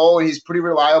his role and he's pretty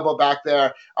reliable back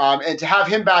there. And to have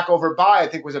him back over Bai, I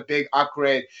think was a big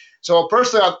upgrade. So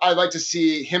personally, I'd like to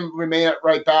see him remain at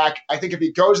right back. I think if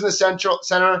he goes in the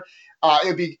center,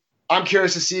 I'm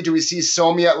curious to see, do we see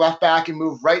Somi at left back and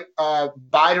move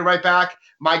Bai to right back?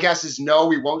 My guess is no,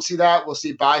 we won't see that. We'll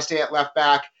see Bai stay at left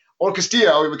back, or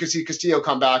Castillo. We could see Castillo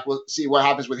come back. We'll see what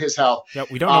happens with his health. Yeah,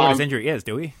 we don't know what his injury is,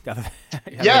 do we?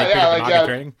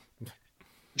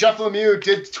 Jeff Lemieux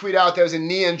did tweet out there's a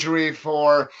knee injury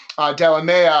for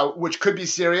Delamea, which could be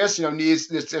serious. Knees,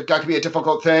 that could be a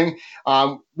difficult thing.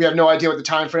 We have no idea what the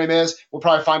time frame is. We'll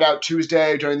probably find out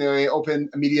Tuesday during the open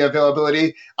media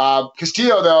availability.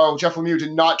 Castillo, though, Jeff Lemieux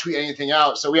did not tweet anything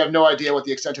out, so we have no idea what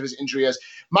the extent of his injury is.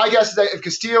 My guess is that if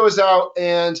Castillo is out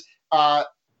and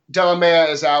Delamea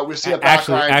is out, we'll see a back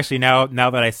line. Actually, now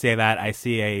that I say that, I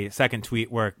see a second tweet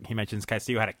where he mentions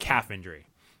Castillo had a calf injury.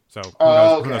 So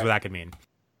who knows what that could mean.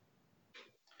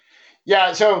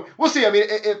 Yeah, so we'll see. I mean,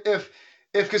 if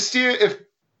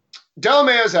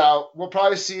Delamea is out, we'll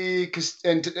probably see,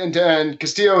 and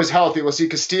Castillo is healthy, we'll see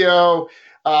Castillo,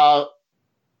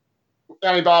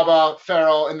 Anibaba,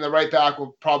 Farrell, and the right back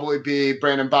will probably be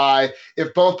Brandon Bai.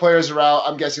 If both players are out,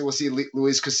 I'm guessing we'll see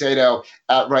Luis Caicedo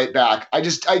at right back. I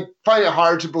find it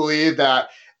hard to believe that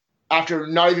after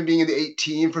not even being in the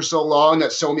 18 for so long,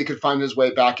 that Somi could find his way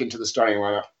back into the starting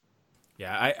lineup.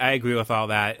 Yeah, I agree with all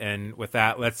that. And with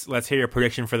that, let's hear your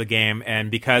prediction for the game. And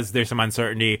because there's some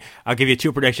uncertainty, I'll give you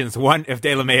two predictions. One if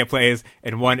Delamea plays,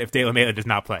 and one if Delamea does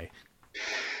not play.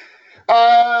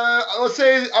 I'm going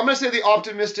to say the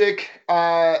optimistic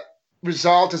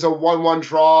result is a 1-1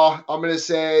 draw. I'm going to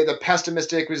say the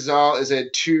pessimistic result is a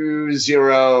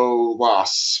 2-0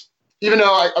 loss. Even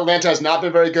though Atlanta has not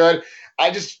been very good,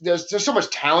 there's so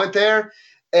much talent there,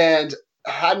 and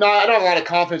I don't have a lot of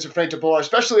confidence in Frank de Boer,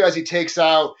 especially as he takes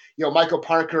out, Michael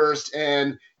Parkhurst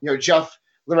and, Jeff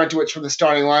Laurentowicz from the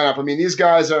starting lineup. I mean, these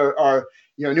guys are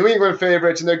New England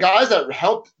favorites, and they're guys that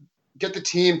help get the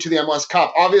team to the MLS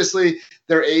Cup. Obviously,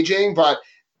 they're aging, but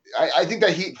I think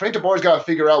that Frank de Boer's got to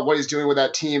figure out what he's doing with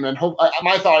that team. And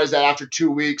my thought is that after 2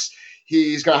 weeks,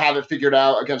 he's going to have it figured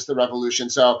out against the Revolution.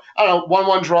 So, I don't know,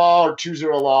 1-1 draw or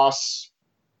 2-0 loss.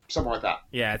 Something like that.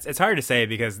 Yeah, it's hard to say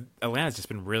because Atlanta's just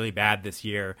been really bad this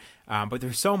year. But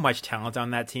there's so much talent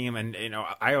on that team, and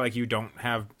I, like you, don't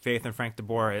have faith in Frank de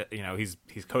Boer. He's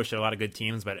coached at a lot of good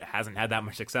teams, but hasn't had that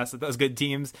much success at those good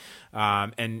teams.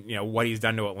 And what he's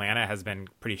done to Atlanta has been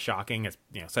pretty shocking. It's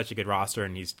such a good roster,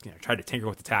 and he's tried to tinker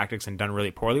with the tactics and done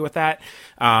really poorly with that.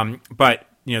 But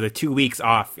the 2 weeks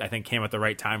off, I think, came at the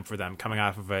right time for them, coming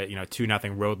off of a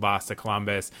 2-0 road loss to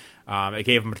Columbus. It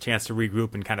gave them a chance to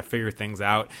regroup and kind of figure things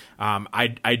out.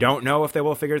 I don't know if they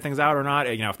will figure things out or not.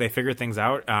 If they figure things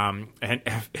out, and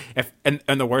if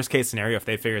in the worst case scenario, if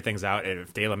they figure things out, and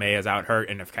if Delamea is out hurt,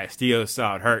 and if Castillo is still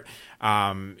out hurt,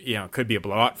 it could be a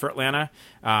blowout for Atlanta.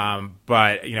 But I'm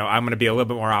going to be a little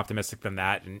bit more optimistic than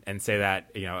that, and say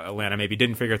that Atlanta maybe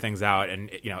didn't figure things out, and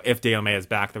if Delamea is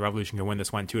back, the Revolution can win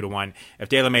this one 2-1. If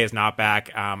Delamea is not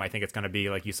back, I think it's going to be,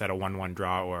 like you said, a 1-1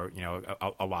 draw or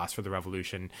a loss for the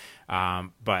Revolution.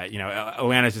 But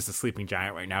Atlanta's just a sleeping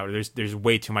giant right now. There's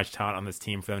way too much talent on this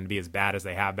team for them to be as bad as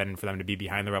they have been, and for them to be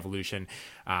behind the Revolution.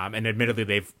 And admittedly,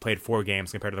 they've played 4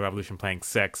 games compared to the Revolution playing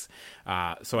 6.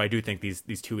 So I do think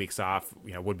these 2 weeks off,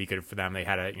 would be good for them. They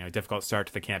had a difficult start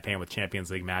to the campaign with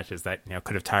Champions League matches that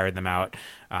could have tired them out.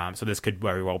 So this could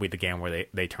very well be the game where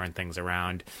they turn things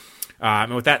around.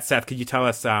 And with that, Seth, could you tell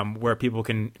us where people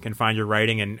can find your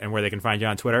writing and where they can find you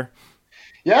on Twitter?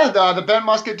 Yeah, the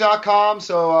benmusket.com.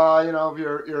 So,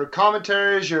 your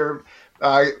commentaries, your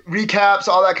recaps,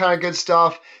 all that kind of good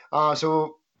stuff.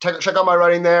 So check out my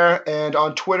writing there. And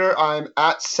on Twitter, I'm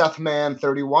at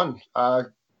SethMan31.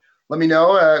 Let me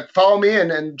know. Follow me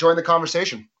and join the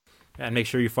conversation. And make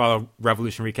sure you follow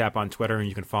Revolution Recap on Twitter, and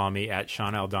you can follow me at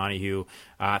Sean L. Donahue.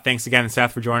 Thanks again,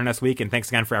 Seth, for joining us this week, and thanks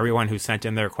again for everyone who sent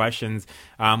in their questions.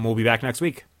 We'll be back next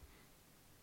week.